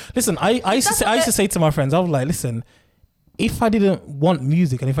actually listen, I used to say to my friends, I was like, listen, if I didn't want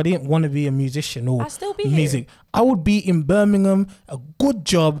music and if I didn't want to be a musician or I'd still be music, I would be in Birmingham, a good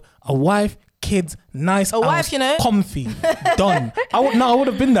job, a wife, kids, nice, A wife, house, you know? comfy, done. I would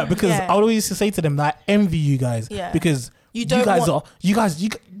have been that because Yeah. I would always used to say to them that I envy you guys Yeah. because You you don't guys want-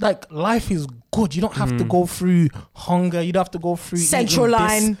 like life is good. You don't have to go through hunger. You don't have to go through Central eating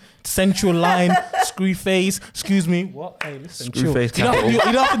line. Central line, screw face. Excuse me. What? Hey, listen, Screw chill. face You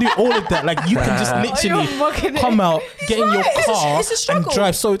don't have to do all of that. Like you can just literally come out, get in your It's a- car, it's a and struggle.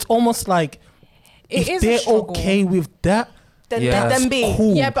 drive. So it's almost like It if is a they're struggle. okay with that, then Yeah. let them be.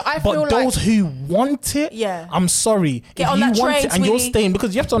 cool. Yeah, but I feel those like- who want it, Yeah. I'm sorry. Get if on you that want train, it and you're sweetie. staying,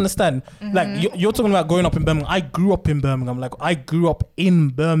 because you have to understand, like you're talking about growing up in Birmingham. I grew up in Birmingham. Like I grew up in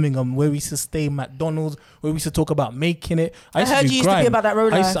Birmingham, where we used to stay McDonald's, where we used to talk about making it. I heard do you used to be grime. about that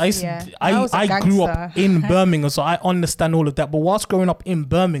road life. Yeah. I was a I grew up gangster. in Birmingham, so I understand all of that. But whilst growing up in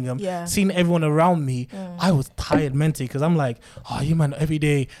Birmingham, Yeah. seeing everyone around me, I was tired mentally because I'm like, oh, you man, every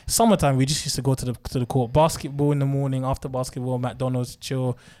day. Summertime, we just used to go to the court, basketball in the morning, after basketball, McDonald's,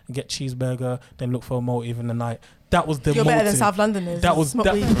 chill, and get cheeseburger, then look for a motive in the night. That was the You're motive. better than South Londoners. That was It's not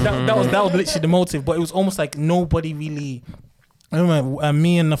that, we- that was literally the motive. But it was almost like nobody really. I remember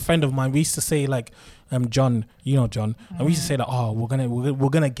me and a friend of mine, we used to say like, John, you know John, and we used to say like, oh, we're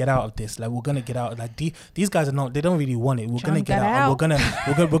gonna get out of this, like we're gonna get out. Like these guys are not, they don't really want it. We're gonna get out.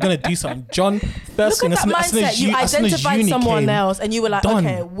 And we're gonna do something. John, first Look thing at that as soon mindset. as You as soon as identified uni someone came, else, and you were like, done.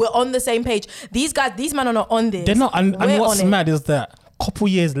 okay, we're on the same page. These men are not on this. They're not. And We're what's on it. mad is that couple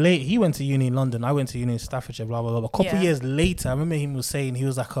years later, he went to uni in London. I went to uni in Staffordshire. Blah blah blah. A couple Yeah. years later, I remember him was saying, he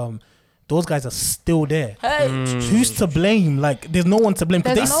was like, those guys are still there. Hey, Who's to blame? Like, there's no one to blame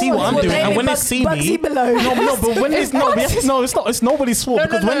because they There's no see one. what I'm We're doing, and blaming when they Bugsy- see Bugsy me, below. no, but when it's it's nobody's fault No,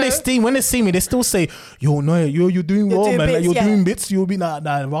 because no, when no. they see me, they still say, "Yo, no, you're doing well, doing man. Like, bits, you're yeah. doing bits. You'll be nah,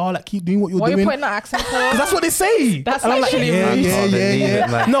 raw. Like, keep doing what you're Why are you doing." putting that accent for? 'Cause that's what they say. That's And I'm actually yeah, rude. yeah, Oh, yeah, then leave it, yeah.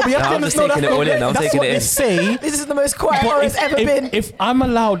 man. No, but you have Nah, to I'm just understand. taking it all in. I'm That's taking what it they in. say. this is the most quiet But it's ever been. if I'm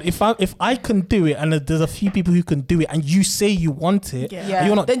allowed, if I can do it, and there's a few people who can do it, and you say you want it, Yeah. and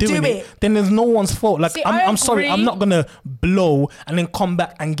you're not Then do doing it. then there's no one's fault. Like See, I'm I sorry, I'm agree. not gonna blow and then come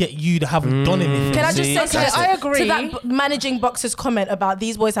back and get you that haven't done anything. Can I just See, say okay, I agree. to that managing boxer's comment about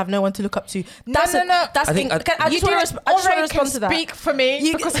these boys have no one to look up to? That's no. That's I think I just want to respond to that. Speak for me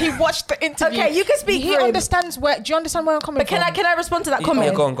You- because he watched the interview. Okay, you can speak He for him. understands where. Do you understand where I'm coming But from? can I respond to that Yeah,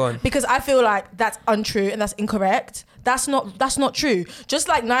 comment? go on. Because I feel like that's untrue and that's incorrect. That's not true. Just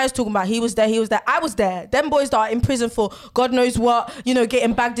like Nia's talking about, he was there. I was there. Them boys that are in prison for God knows what,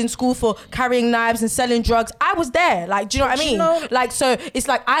 getting bagged in school for carrying knives and selling drugs. I was there. Like, do you know what I mean? Like, so it's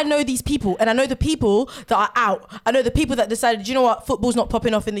like I know these people, and I know the people that are out. I know the people that decided, you know what, football's not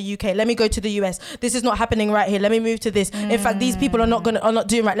popping off in the UK. Let me go to the US. This is not happening right here. Let me move to this. In fact, these people are not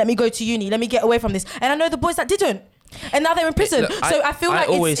doing right. Let me go to uni. Let me get away from this. And I know the boys that didn't. And now they're in prison. Look, So I feel I like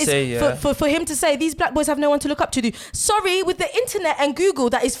always it's say, yeah. for him to say these black boys have no one to look up to. Sorry, with the internet and Google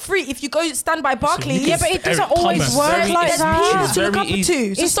that is free, if you go stand by Barclays, Yeah, but it doesn't Eric always Thomas. work Very- like it's there's people that. to look very up easy.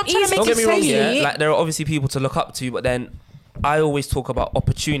 to. So It's stop trying to easy. make Don't it get me wrong, silly. yeah. Like there are obviously people to look up to, but then I always talk about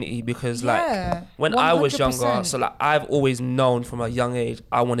opportunity because Yeah, like when I was 100%. younger, so like I've always known from a young age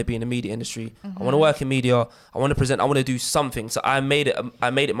I want to be in the media industry. I want to work in media. I want to present. I want to do something. So I made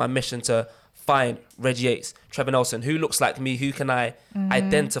it my mission to find Reggie Yates, Trevor Nelson, who looks like me, who can I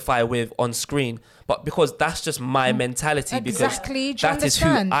identify with on screen. But because that's just my mentality, Exactly. because Do you that is who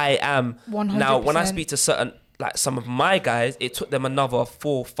understand? I am. 100%. Now, when I speak to certain, like some of my guys, it took them another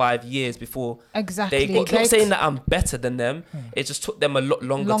 4 or 5 years before Exactly. they got. Not saying that I'm better than them. It just took them a lot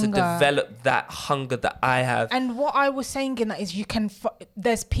longer to Longer. develop that hunger that I have. And what I was saying in that is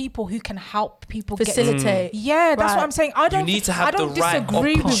there's people who can help people Facilitate. Yeah, that's Right. what I'm saying. I don't. You need to I have the don't right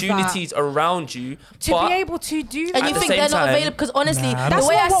disagree with that. opportunities around you To but be able to do And that. you the think same they're not time- available? Because honestly, Nah, the that's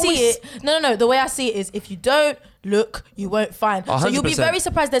way not I what see we it, no. The way I see it is, if you don't look, you won't find. So you'll be 100%. very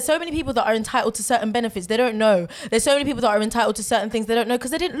surprised. There's so many people that are entitled to certain benefits they don't know. There's so many people that are entitled to certain things they don't know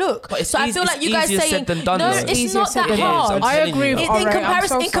because they didn't look. But it's so I easy- feel like it's you guys easier saying said than done, no, though. it's Easier not said that than done. hard. I'm I telling agree you. with In Ore. I'm comparison,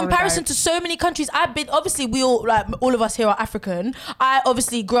 so in sorry, comparison guys. to so many countries, I've been. Obviously, we all like all of us here are African. I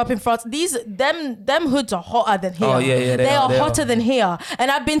obviously grew up in France. Them hoods are hotter than here. Oh, yeah, they are they hotter are. than here. And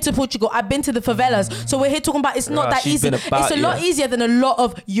I've been to Portugal. I've been to the favelas. So we're here talking about it's not Right, that she's easy. been about, It's a lot yeah. easier than a lot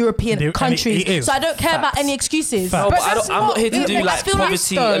of European And it countries. is. So I don't care about Facts. any excuses. Facts. No, But but that's I'm not here to not- do I like feel like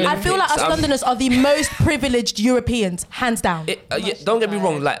poverty. though- I feel like us Olympics. Londoners are the most privileged Europeans, hands down. Yeah, don't get me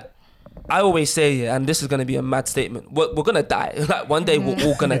wrong. Like I always say, and this is gonna be a mad statement. We're gonna die. Like one day we're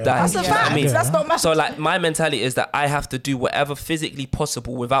all gonna die. That's a Do you know what fact. I mean? That's not mad. So like my mentality is that I have to do whatever physically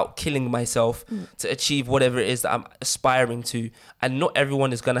possible without killing myself to achieve whatever it is that I'm aspiring to. And not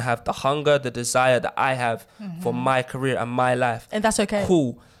everyone is gonna have the hunger, the desire that I have for my career and my life. And that's okay.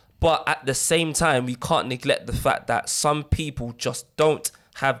 Cool. But at the same time, we can't neglect the fact that some people just don't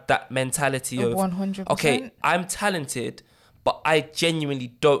have that mentality of 100%. okay, I'm talented, but I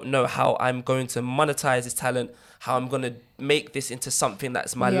genuinely don't know how I'm going to monetize this talent, how I'm going to make this into something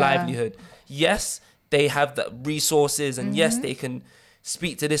that's my Yeah. livelihood. Yes, they have the resources and yes, they can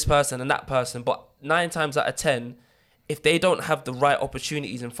speak to this person and that person, but 9 times out of 10, if they don't have the right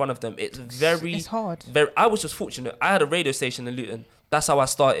opportunities in front of them, it's It's hard. I was just fortunate. I had a radio station in Luton. That's how I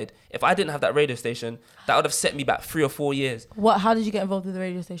started. If I didn't have that radio station, that would have set me back 3 or 4 years. How did you get involved with the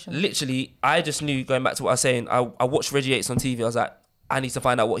radio station? Literally, I just knew, going back to what I was saying, I watched Reggie Yates on TV. I was like, I need to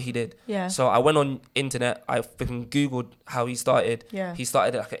find out what he did. Yeah. So I went on internet. I freaking Googled how he started. Yeah. He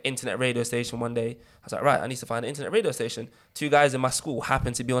started like an internet radio station one day. I was like, right, I need to find an internet radio station. 2 guys in my school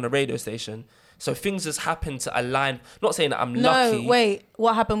happened to be on a radio station. So things just happened to align. Not saying that I'm lucky. No, wait.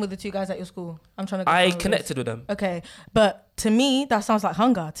 What happened with the 2 guys at your school? I'm trying to. go I down with this. connected with them. Okay, but to me that sounds like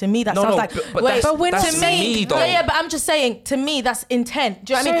hunger. To me that No, sounds no, like but wait. that's to me, though. yeah, but I'm just saying. To me, that's intent.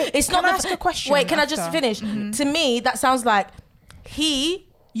 Do you know what I mean? So, It's not. can I ask a question Wait, can I just after? finish? To me, that sounds like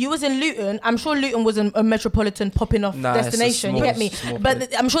you was in Luton. I'm sure Luton was a metropolitan popping off Nah, it's a destination. You small- get me? small But place.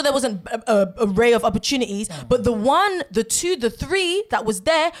 I'm sure there wasn't a array of opportunities. But the 1, the 2, the 3 that was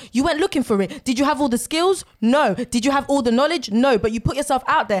there, you went looking for it. Did you have all the skills? No. Did you have all the knowledge? No. But you put yourself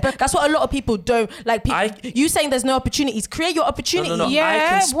out there. That's what a lot of people don't like. You saying there's no opportunities? Create your opportunity. No. Yeah, I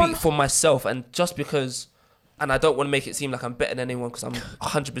can speak for myself, and just because, and I don't want to make it seem like I'm better than anyone because I'm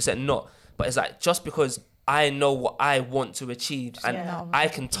 100% not. But it's like just because I know what I want to achieve, and Yeah. I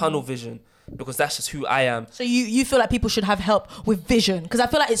can tunnel vision because that's just who I am. So you feel like people should have help with vision? Because I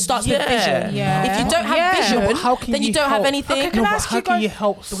feel like it starts with vision. Yeah. If you don't have Yeah. vision, No, but how can then you you don't have help? anything. Okay, can No, I but ask how you can guys- you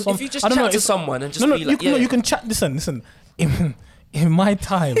help? If you just I don't chat know, to if- someone and just no, be you, like, no, yeah. you can chat. Listen. In my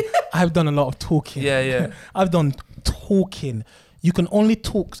time, I've done a lot of talking. Yeah. I've done talking. You can only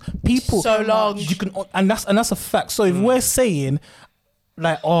talk. People So long. You can, and that's a fact. So if we're saying,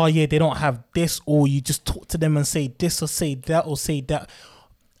 like, oh yeah, they don't have this, or you just talk to them and say this or say that.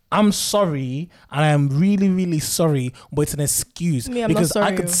 I'm sorry, and I am really, really sorry, but it's an excuse Me, I'm not because I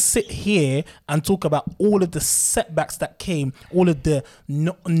sorry. could sit here and talk about all of the setbacks that came, all of the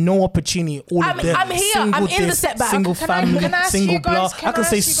no opportunity, all I'm of the here. single I'm in the this, setback. single Can I- family, can I ask single you guys- blah. can I can I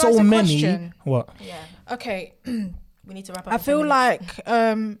say ask you so guys a many. question? What? Yeah. Okay. We need to wrap up. I in 10 feel minutes.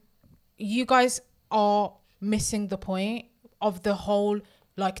 like you guys are missing the point of the whole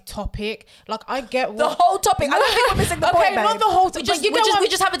like topic. Like I get the what whole topic. I don't think we're missing the point, okay, not babe. the whole. We just, but you get what we I'm-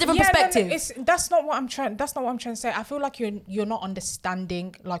 just have a different Yeah, no, no, perspective. it's that's not what I'm trying. That's not what I'm trying to say. I feel like you're not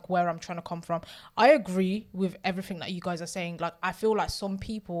understanding like where I'm trying to come from. I agree with everything that you guys are saying. Like I feel like some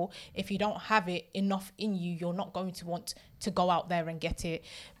people, if you don't have it enough in you, you're not going to want to go out there and get it.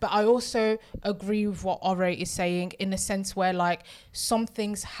 But I also agree with what Ore is saying in the sense where like some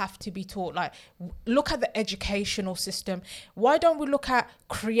things have to be taught. Like look at the educational system. Why don't we look at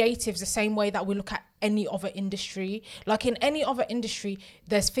creatives the same way that we look at any other industry? Like in any other industry,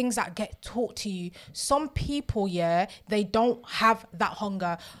 there's things that get taught to you. Some people, they don't have that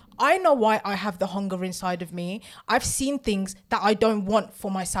hunger. I know why I have the hunger inside of me. I've seen things that I don't want for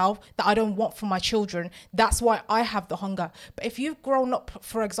myself, that I don't want for my children. That's why I have the hunger. But if you've grown up,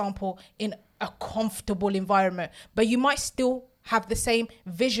 for example, in a comfortable environment, but you might still have the same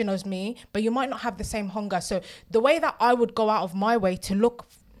vision as me, but you might not have the same hunger. So the way that I would go out of my way to look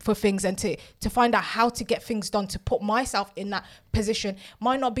for things and to find out how to get things done, to put myself in that position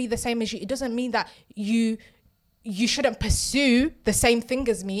might not be the same as you. It doesn't mean that you shouldn't pursue the same thing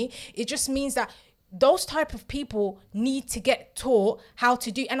as me. It just means that those type of people need to get taught how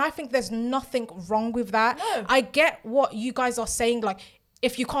to do. And I think there's nothing wrong with that. No. I get what you guys are saying. Like,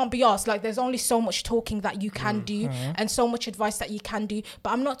 if you can't be asked, like there's only so much talking that you can do and so much advice that you can do.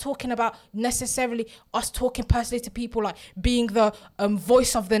 But I'm not talking about necessarily us talking personally to people, like being the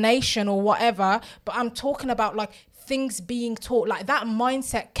voice of the nation or whatever. But I'm talking about like things being taught. Like that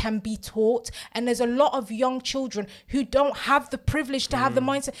mindset can be taught, and there's a lot of young children who don't have the privilege to have the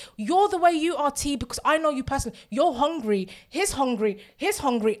mindset. You're the way you are, T, because I know you personally. You're hungry, he's hungry,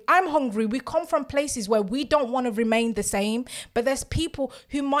 I'm hungry. We come from places where we don't want to remain the same, but there's people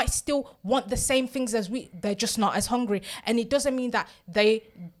who might still want the same things as we. They're just not as hungry, and it doesn't mean that they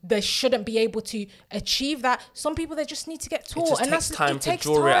shouldn't be able to achieve that. Some people, they just need to get taught, and that's time to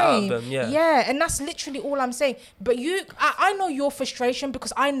draw it out of them. Yeah, and that's literally all I'm saying. But I know your frustration,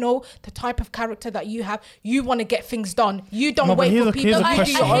 because I know the type of character that you have. You want to get things done. You don't wait for people. Here's a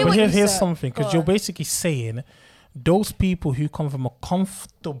question. Here's something, something, because you're basically saying those people who come from a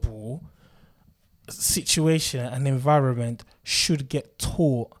comfortable situation and environment should get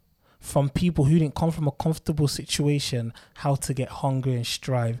taught from people who didn't come from a comfortable situation how to get hungry and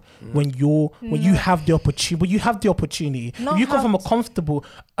strive. When you have the opportunity, No, if you come from a comfortable,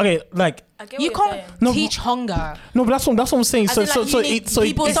 like you can't teach hunger. No, but that's what I'm saying. Some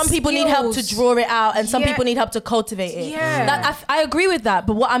people need help to draw it out, and some people need help to cultivate it. Yeah, I agree with that.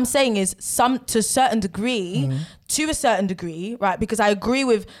 But what I'm saying is, to a certain degree, right? Because I agree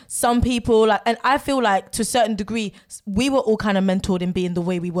with some people, like, and I feel like to a certain degree, we were all kind of mentored in being the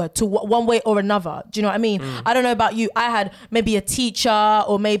way we were, to one way or another. Do you know what I mean? I don't know about you. I had maybe a teacher,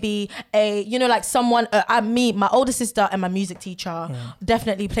 or maybe like someone. My older sister and my music teacher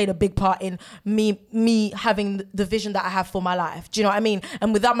definitely played a big part in me having the vision that I have for my life. Do you know what I mean?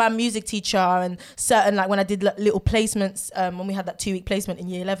 And without my music teacher and certain, like when I did little placements, when we had that 2-week placement in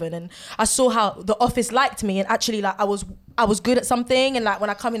year 11, and I saw how the office liked me, and actually like I was good at something, and like when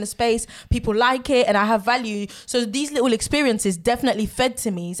I come in a space, people like it and I have value. So these little experiences definitely fed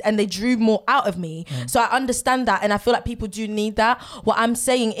to me, and they drew more out of me. So I understand that, and I feel like people do need that. What I'm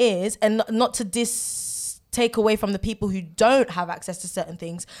saying is, and not to take away from the people who don't have access to certain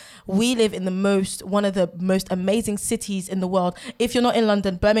things, we live in one of the most amazing cities in the world. If you're not in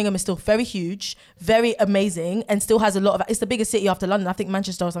London, Birmingham is still very huge, very amazing, and still has a lot of, it's the biggest city after London. I think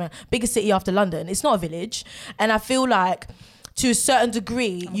Manchester or something, biggest city after London. It's not a village. And I feel like to a certain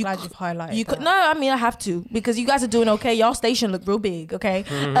degree, I'm glad you've highlighted that. No, I mean I have to, because you guys are doing okay. Y'all station look real big, okay?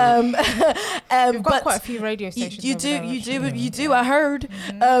 We've got quite a few radio stations. You do. I heard.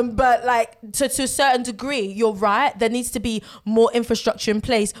 But like to a certain degree, you're right. There needs to be more infrastructure in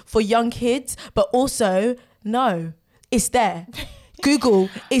place for young kids, but also it's there. Google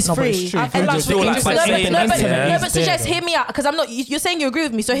is free. But suggest, hear me out, because I'm not. You're saying you agree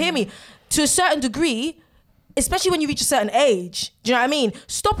with me, so hear me. To a certain degree, especially when you reach a certain age, do you know what I mean?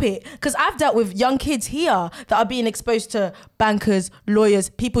 Stop it. Because I've dealt with young kids here that are being exposed to bankers, lawyers,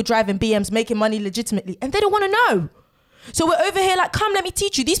 people driving BMs, making money legitimately, and they don't want to know. So we're over here like, come, let me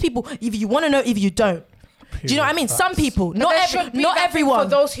teach you. These people, either you want to know, either you don't. Do you know what I mean? Some people, not everyone. For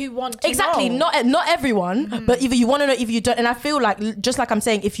those who want to know. Not everyone, but either you want to know, either you don't. And I feel like, just like I'm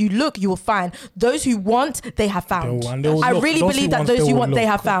saying, if you look, you will find those who want, they have found. I really believe that those who want, they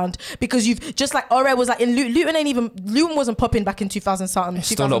have found, because you've, just like Ore was like in Luton wasn't popping back in 2000 something.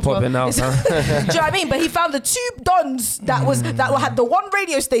 Still not popping now. Do you know what I mean? But he found the two dons that had the one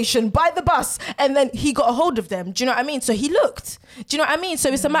radio station by the bus, and then he got a hold of them. Do you know what I mean? So he looked. Do you know what I mean? So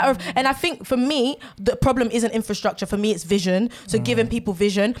it's a matter of, and I think for me, the problem problem isn't infrastructure. For me, it's vision. So giving people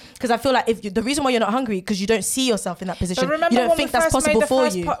vision, because I feel like the reason why you're not hungry because you don't see yourself in that position. But remember you don't think that's possible for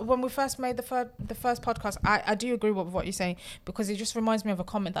you. When we first made the first podcast, I do agree with what you're saying, because it just reminds me of a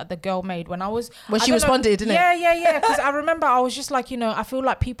comment that the girl made when she responded, didn't it? Yeah. Because I remember I was just like, I feel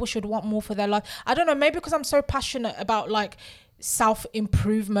like people should want more for their life. I don't know, maybe because I'm so passionate about like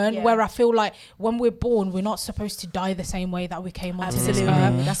self-improvement, where I feel like when we're born, we're not supposed to die the same way that we came onto this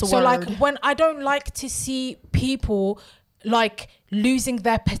earth. That's a so word. like when I don't like to see people like losing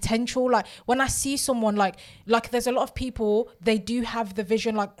their potential. Like when I see someone like there's a lot of people, they do have the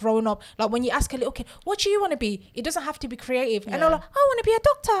vision, like growing up, like when you ask a little kid, what do you want to be? It doesn't have to be creative. And they're like, I want to be a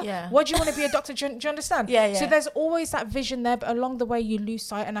doctor. What do you want to be a doctor? Do you understand? So there's always that vision there, but along the way you lose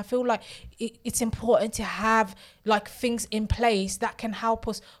sight. And I feel like it's important to have like things in place that can help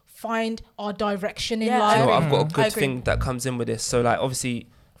us find our direction in life. You know, I've got a good thing that comes in with this. So like obviously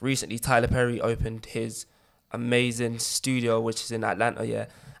recently Tyler Perry opened his amazing studio, which is in Atlanta,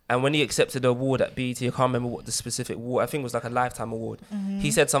 and when he accepted the award at BET, I can't remember what the specific award, I think it was like a lifetime award, he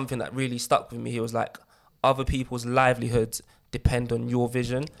said something that really stuck with me. He was like, other people's livelihoods depend on your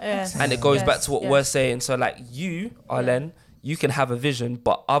vision. And it goes back to what we're saying. So like you, Arlen, you can have a vision,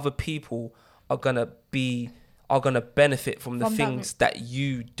 but other people are gonna benefit from the things that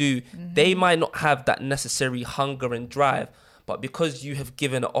you do. They might not have that necessary hunger and drive, but because you have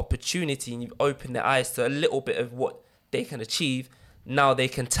given an opportunity and you've opened their eyes to a little bit of what they can achieve, now they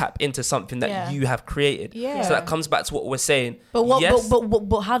can tap into something that you have created. So that comes back to what we're saying.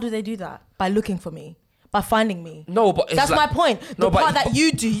 But how do they do that? By looking for me. By finding me. No, but that's my point. That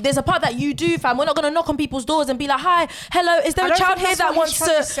you do, there's a part that you do, fam. We're not gonna knock on people's doors and be like, "Hi, hello, is there a child here that wants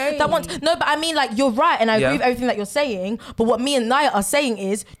to?" No, but I mean, like, you're right, and I agree with everything that you're saying. But what me and Nia are saying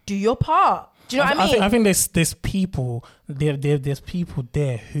is, do your part. Do you know what I mean? I think there's people there's people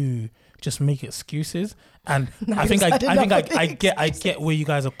there who just make excuses, and I get where you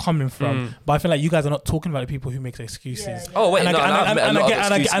guys are coming from, but I feel like you guys are not talking about the people who make excuses. Oh wait,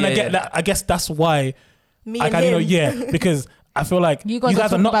 I guess that's why. Because I feel like you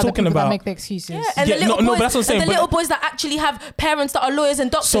guys are not talking about make the excuses. But that's what I'm saying. And the little boys that actually have parents that are lawyers and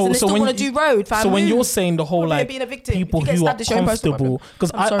doctors, and they still want to do road, fam. So when you're saying the whole like people who are comfortable,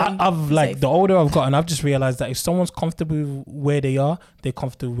 because I've like the older I've gotten, I've just realized that if someone's comfortable where they are, they're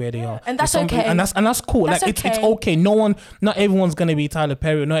comfortable where they are, and that's okay, and that's cool. Like it's okay. Not everyone's gonna be Tyler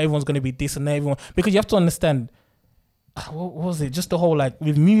Perry. Not everyone's gonna be this and everyone, because you have to understand. What was it? Just the whole like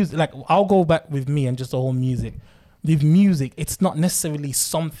with music. Like I'll go back with me and just the whole music. With music, it's not necessarily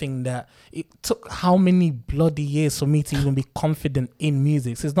something that it took how many bloody years for me to even be confident in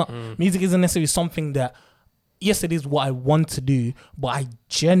music. So it's not music isn't necessarily something that, yes, it is what I want to do, but I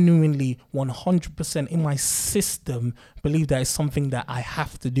genuinely 100% in my system believe that it's something that I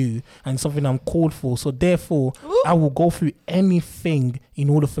have to do and something I'm called for. So therefore, I will go through anything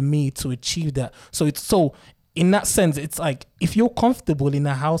in order for me to achieve that. In that sense, it's like if you're comfortable in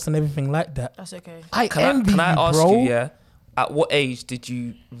a house and everything like that, that's okay. Can I ask you, at what age did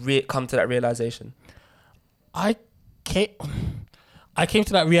you come to that realization? I came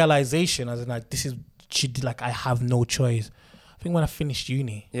to that realization as in like I have no choice. I think when I finished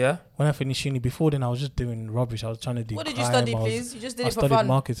uni. Yeah. When I finished uni, before then I was just doing rubbish. I was trying to do. What did you study, please? You just did it for fun. I studied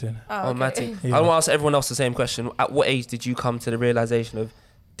marketing. Okay. I want to ask everyone else the same question. At what age did you come to the realization of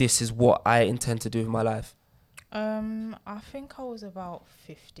this is what I intend to do with my life? I think I was about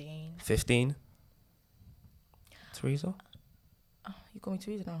 15. 15? Teresa? Oh, you call me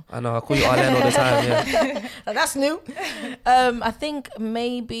Teresa now. I know, I call you Arlen all the time, yeah. That's new. I think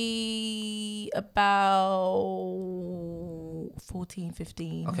maybe about 14,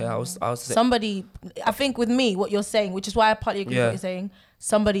 15. Okay, I was somebody, I think with me, what you're saying, which is why I partly agree with what you're saying,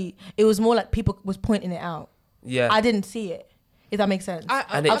 it was more like people was pointing it out. Yeah. I didn't see it. If that makes sense.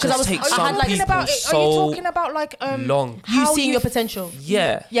 And it just takes some people so are you talking about like long? You seeing your potential.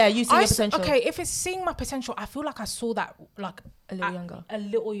 Yeah. Yeah, you seeing your potential. Okay, if it's seeing my potential, I feel like I saw that like a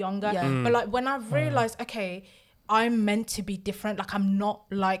little younger. Yeah. But like when I realized, okay, I'm meant to be different. Like I'm not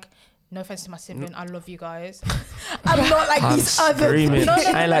like, no offense to my sibling, I love you guys. I'm not like these others. No,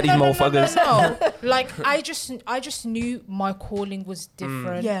 I ain't like these motherfuckers. No. Like I just knew my calling was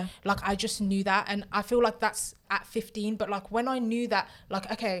different. Yeah. Like I just knew that, and I feel like that's at 15. But like when I knew that, like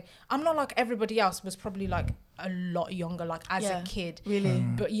okay, I'm not like everybody else was probably like a lot younger, like as a kid. Really?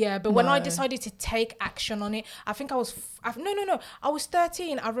 But when I decided to take action on it, I think I was no, I was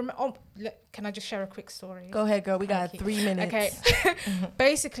 13. I remember. Can I just share a quick story? Go ahead, girl. We got 3 minutes. Okay.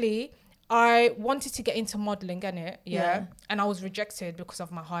 Basically, I wanted to get into modelling, innit? Yeah. And I was rejected because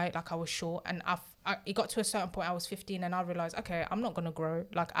of my height. Like I was short, and it got to a certain point. I was 15 and I realized, okay, I'm not gonna grow.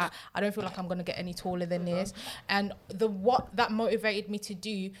 Like I don't feel like I'm gonna get any taller than this. And what that motivated me to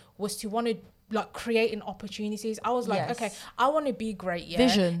do was to want to like creating opportunities. I was like, okay, I want to be great. Yeah.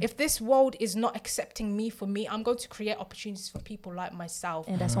 Vision. If this world is not accepting me for me, I'm going to create opportunities for people like myself.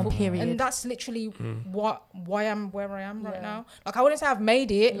 And that's on period. And that's literally why I'm where I am right now. Like I wouldn't say I've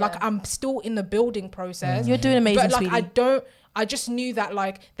made it. Like I'm still in the building process. You're doing amazing, but like sweetie. I just knew that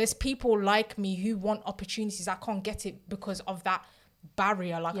like there's people like me who want opportunities. I can't get it because of that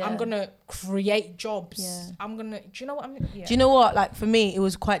barrier. Like I'm gonna create jobs. I'm gonna. Do you know what I mean? Yeah. Do you know what? Like for me, it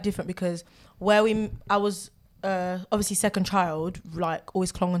was quite different because I was obviously second child. Like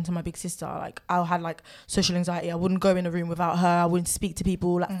always clung on to my big sister. Like I had like social anxiety. I wouldn't go in a room without her. I wouldn't speak to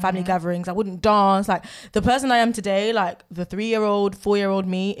people. Like family gatherings. I wouldn't dance. Like the person I am today. Like the 3-year-old, 4-year-old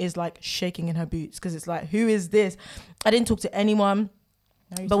me is like shaking in her boots because it's like, who is this? I didn't talk to anyone.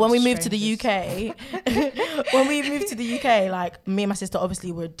 But when we moved to the UK, like me and my sister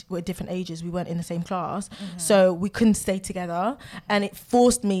obviously were different ages. We weren't in the same class, so we couldn't stay together, and it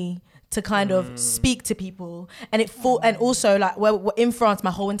forced me to kind of speak to people, and and also like we're in France.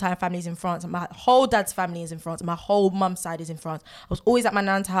 My whole entire family is in France, and my whole dad's family is in France, and my whole mum's side is in France. I was always at my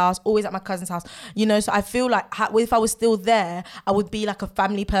nan's house, always at my cousin's house, you know. So I feel like if I was still there, I would be like a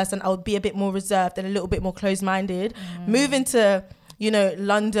family person. I would be a bit more reserved and a little bit more closed-minded. Moving to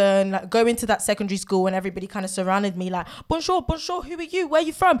London, like going to that secondary school and everybody kind of surrounded me like, bonjour, who are you? Where are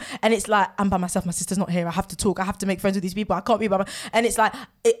you from? And it's like, I'm by myself. My sister's not here. I have to talk. I have to make friends with these people. I can't be by myself. And it's like,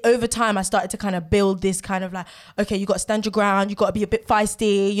 over time, I started to kind of build this kind of like, okay, you got to stand your ground. You got to be a bit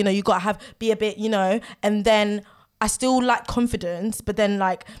feisty. You know, you got to be a bit, and then I still lack confidence, but then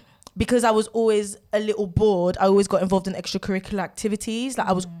like, because I was always a little bored, I always got involved in extracurricular activities. Like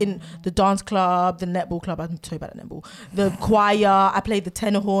I was in the dance club, the netball club. I'm so bad at netball. The choir. I played the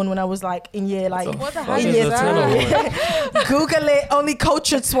tenor horn when I was like in year like. What the heck is that? Google it. Only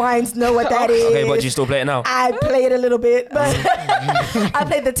cultured swines know what that is. Okay, but do you still play it now? I play it a little bit, but I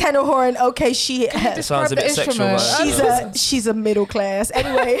played the tenor horn. Okay, It sounds a bit sexual. She's a middle class.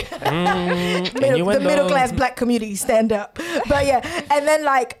 Anyway, the middle class black community stand up. But yeah, and then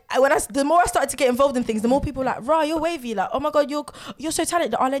like. The more I started to get involved in things, the more people were like, "Rah, you're wavy." Like, "Oh my God, you're so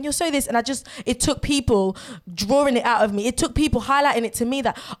talented, Arlen. You're so this." And it took people drawing it out of me. It took people highlighting it to me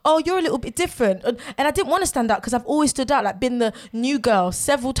that, "Oh, you're a little bit different." And I didn't want to stand out because I've always stood out. Like, been the new girl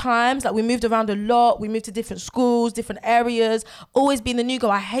several times. Like, we moved around a lot. We moved to different schools, different areas. Always been the new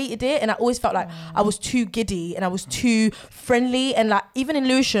girl. I hated it, and I always felt like I was too giddy and I was too friendly. And like, even in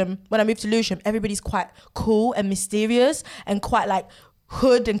Lewisham, when I moved to Lewisham, everybody's quite cool and mysterious and quite like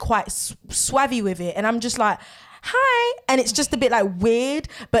hood and quite swavy with it, and I'm just like, hi, and it's just a bit like weird.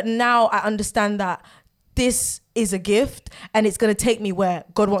 But now I understand that this is a gift and it's going to take me where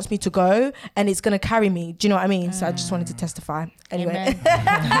God wants me to go, and it's going to carry me. Do you know what I mean? So I just wanted to testify anyway.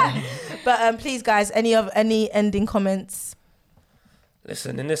 But please guys, any ending comments?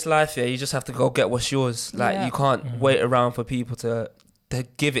 Listen, in this life, you just have to go get what's yours. Like you can't wait around for people to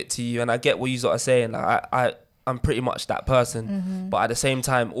give it to you. And I get what you are saying. Like I'm pretty much that person, but at the same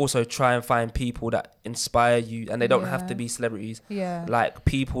time also try and find people that inspire you, and they don't have to be celebrities. Like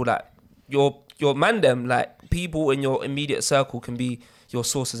people that your man them, like people in your immediate circle can be your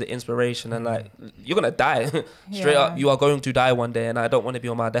sources of inspiration. And like, you're gonna die straight up. You are going to die one day, and I don't want to be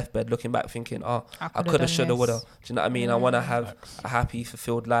on my deathbed looking back thinking, I coulda, shoulda, woulda. Do you know what I mean? I want to have a happy,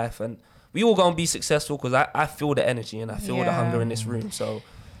 fulfilled life, and we all gonna be successful because I feel the energy and I feel the hunger in this room. So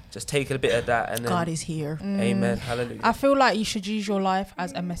just take a bit of that, and then God is here. Amen. Hallelujah. I feel like you should use your life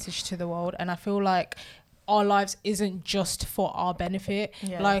as a message to the world, and I feel like our lives isn't just for our benefit.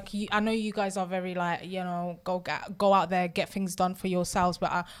 Like I know you guys are very like, go out there, get things done for yourselves,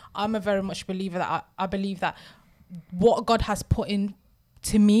 but I'm a very much believer that I believe that what God has put in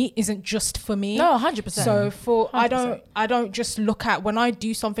to me isn't just for me. No, 100%. So 100%. I don't just look at, when I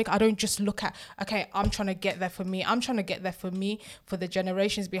do something, I don't just look at, okay, I'm trying to get there for me. I'm trying to get there for me, for the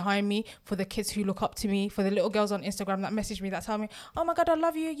generations behind me, for the kids who look up to me, for the little girls on Instagram that message me, that tell me, oh my God, I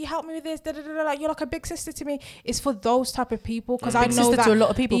love you. You helped me with this. Da, da, da, da. Like, you're like a big sister to me. It's for those type of people, because I know sister that to a lot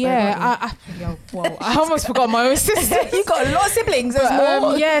of people. Yeah, I almost forgot my own sister. You got a lot of siblings.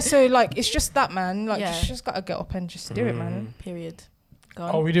 So like, it's just that, man. Like, you just gotta get up and just do it, man. Period.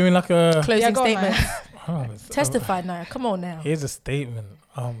 Are we doing like a closing statement? Testify now. Come on now. Here's a statement.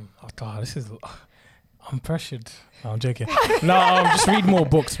 God, I'm pressured. No, I'm joking. Just read more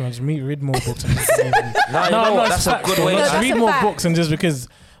books, man. Just read more books. That's a good way. Just read more books, and just because,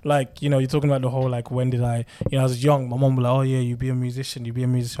 like, you're talking about the whole, like, when did I was young, my mom was like, oh yeah, you be a musician.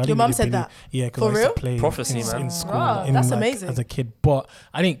 Your mom said that? Yeah, because I used to play prophecy, man. in school. That's amazing. As a kid, but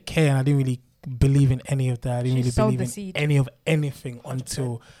I didn't care, and I didn't really believe in any of that. I didn't She really sowed believe the in seed. any of anything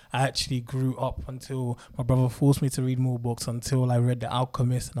until I actually grew up, until my brother forced me to read more books, until I read The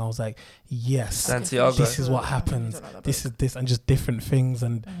Alchemist, and I was like, yes, Santiago. this is what happens. This is this, and just different things.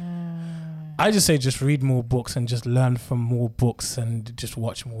 And I just say just read more books and just learn from more books and just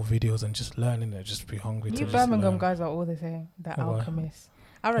watch more videos and just learn and just be hungry. You to just Birmingham learn. guys are all the same. The Oh, wow. Alchemist.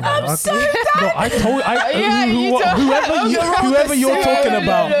 I read I'm that. so no, I told Yeah, you told- whoever you're same. talking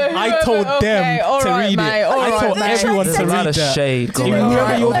about, I told Okay, them all to right, read mate, it. all I right, told mate. everyone There's to a lot read of that. shade going on. Whoever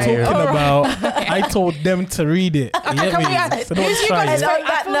right you're there. talking about, I told them to read it. You get Can we me? ask, So don't who's, you try guys' it. On I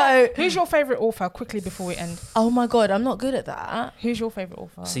that feel note- like- who's your favourite author? Quickly before we end. Oh my God, I'm not good at that. Who's your favourite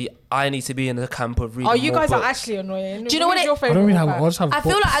author? See, I need to be in the camp of reading. Oh, you more guys are books. actually annoying. Do you know what Who's it- your I favourite don't really have. author? I just have. I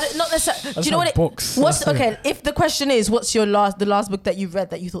feel books. like I don't, not necessarily. I Do just you know what have it? books. What's That's it. okay? If the question is, what's the last book that you read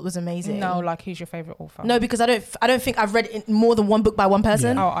that you thought was amazing? No, like who's your favourite author? No, because I don't think I've read more than one book by one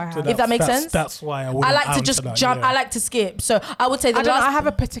person. Oh, I have. If that makes sense. That's why I I wouldn't like to answer just that, jump. yeah. I like to skip. So I would say the I don't know. last. I have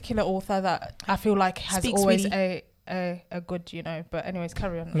a particular author that I feel like has Speak, always sweetie. a good, you know. But anyways,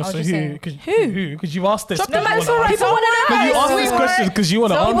 carry on. No, I was so just saying. who? Because you asked this. No, because you it's wanna alright. answer. People want to No, know. you asked this Sweetie. question because you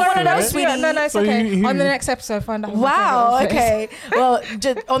want to Some people answer. wanna know, right? sweetie. Yeah, no, it's So okay. who- On the next episode, find out. who my Wow. favourite author is. Okay. Well,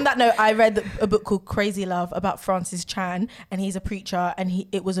 just on that note, I read a book called Crazy Love about Francis Chan, and he's a preacher, and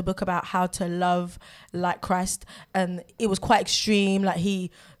it was a book about how to love like Christ, and it was quite extreme. Like he.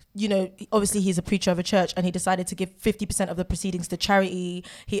 You know, obviously he's a preacher of a church, and he decided to give 50% of the proceedings to charity.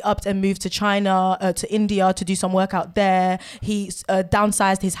 He upped and moved to China, to India to do some work out there. He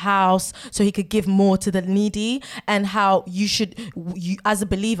downsized his house so he could give more to the needy, and how you as a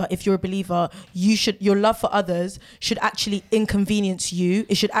believer, if you're a believer, your love for others should actually inconvenience you.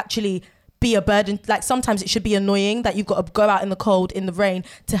 It should actually be a burden. Like sometimes it should be annoying that you've got to go out in the cold, in the rain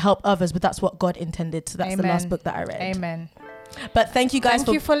to help others, but that's what God intended. So that's the last book that I read. Amen. But thank you guys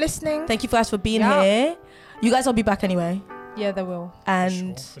Thank you for listening. Thank you guys for being Yeah. here. You guys will be back anyway, Yeah, they will.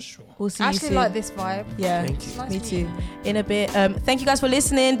 and For sure. we'll see I you actually soon. like this vibe. Yeah, Thank you. Nice me meeting too. In a bit. Thank you guys for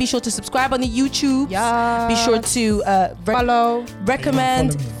listening. Be sure to subscribe on the YouTube. Yeah. Be sure to follow,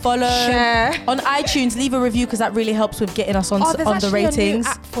 recommend, follow. share. On iTunes, leave a review because that really helps with getting us on Oh, there's on the actually ratings. a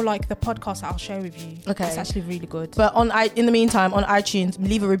new app for like the podcast that I'll share with you. Okay. It's actually really good. But in the meantime, on iTunes,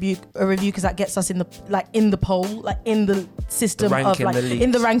 leave a review because that gets us in the poll, like in the system The of ranking, like the leagues.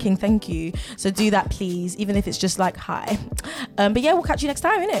 in the ranking. Thank you. So do that, please, even if it's just like hi. But yeah, we'll catch you next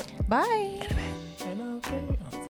time, innit? Bye.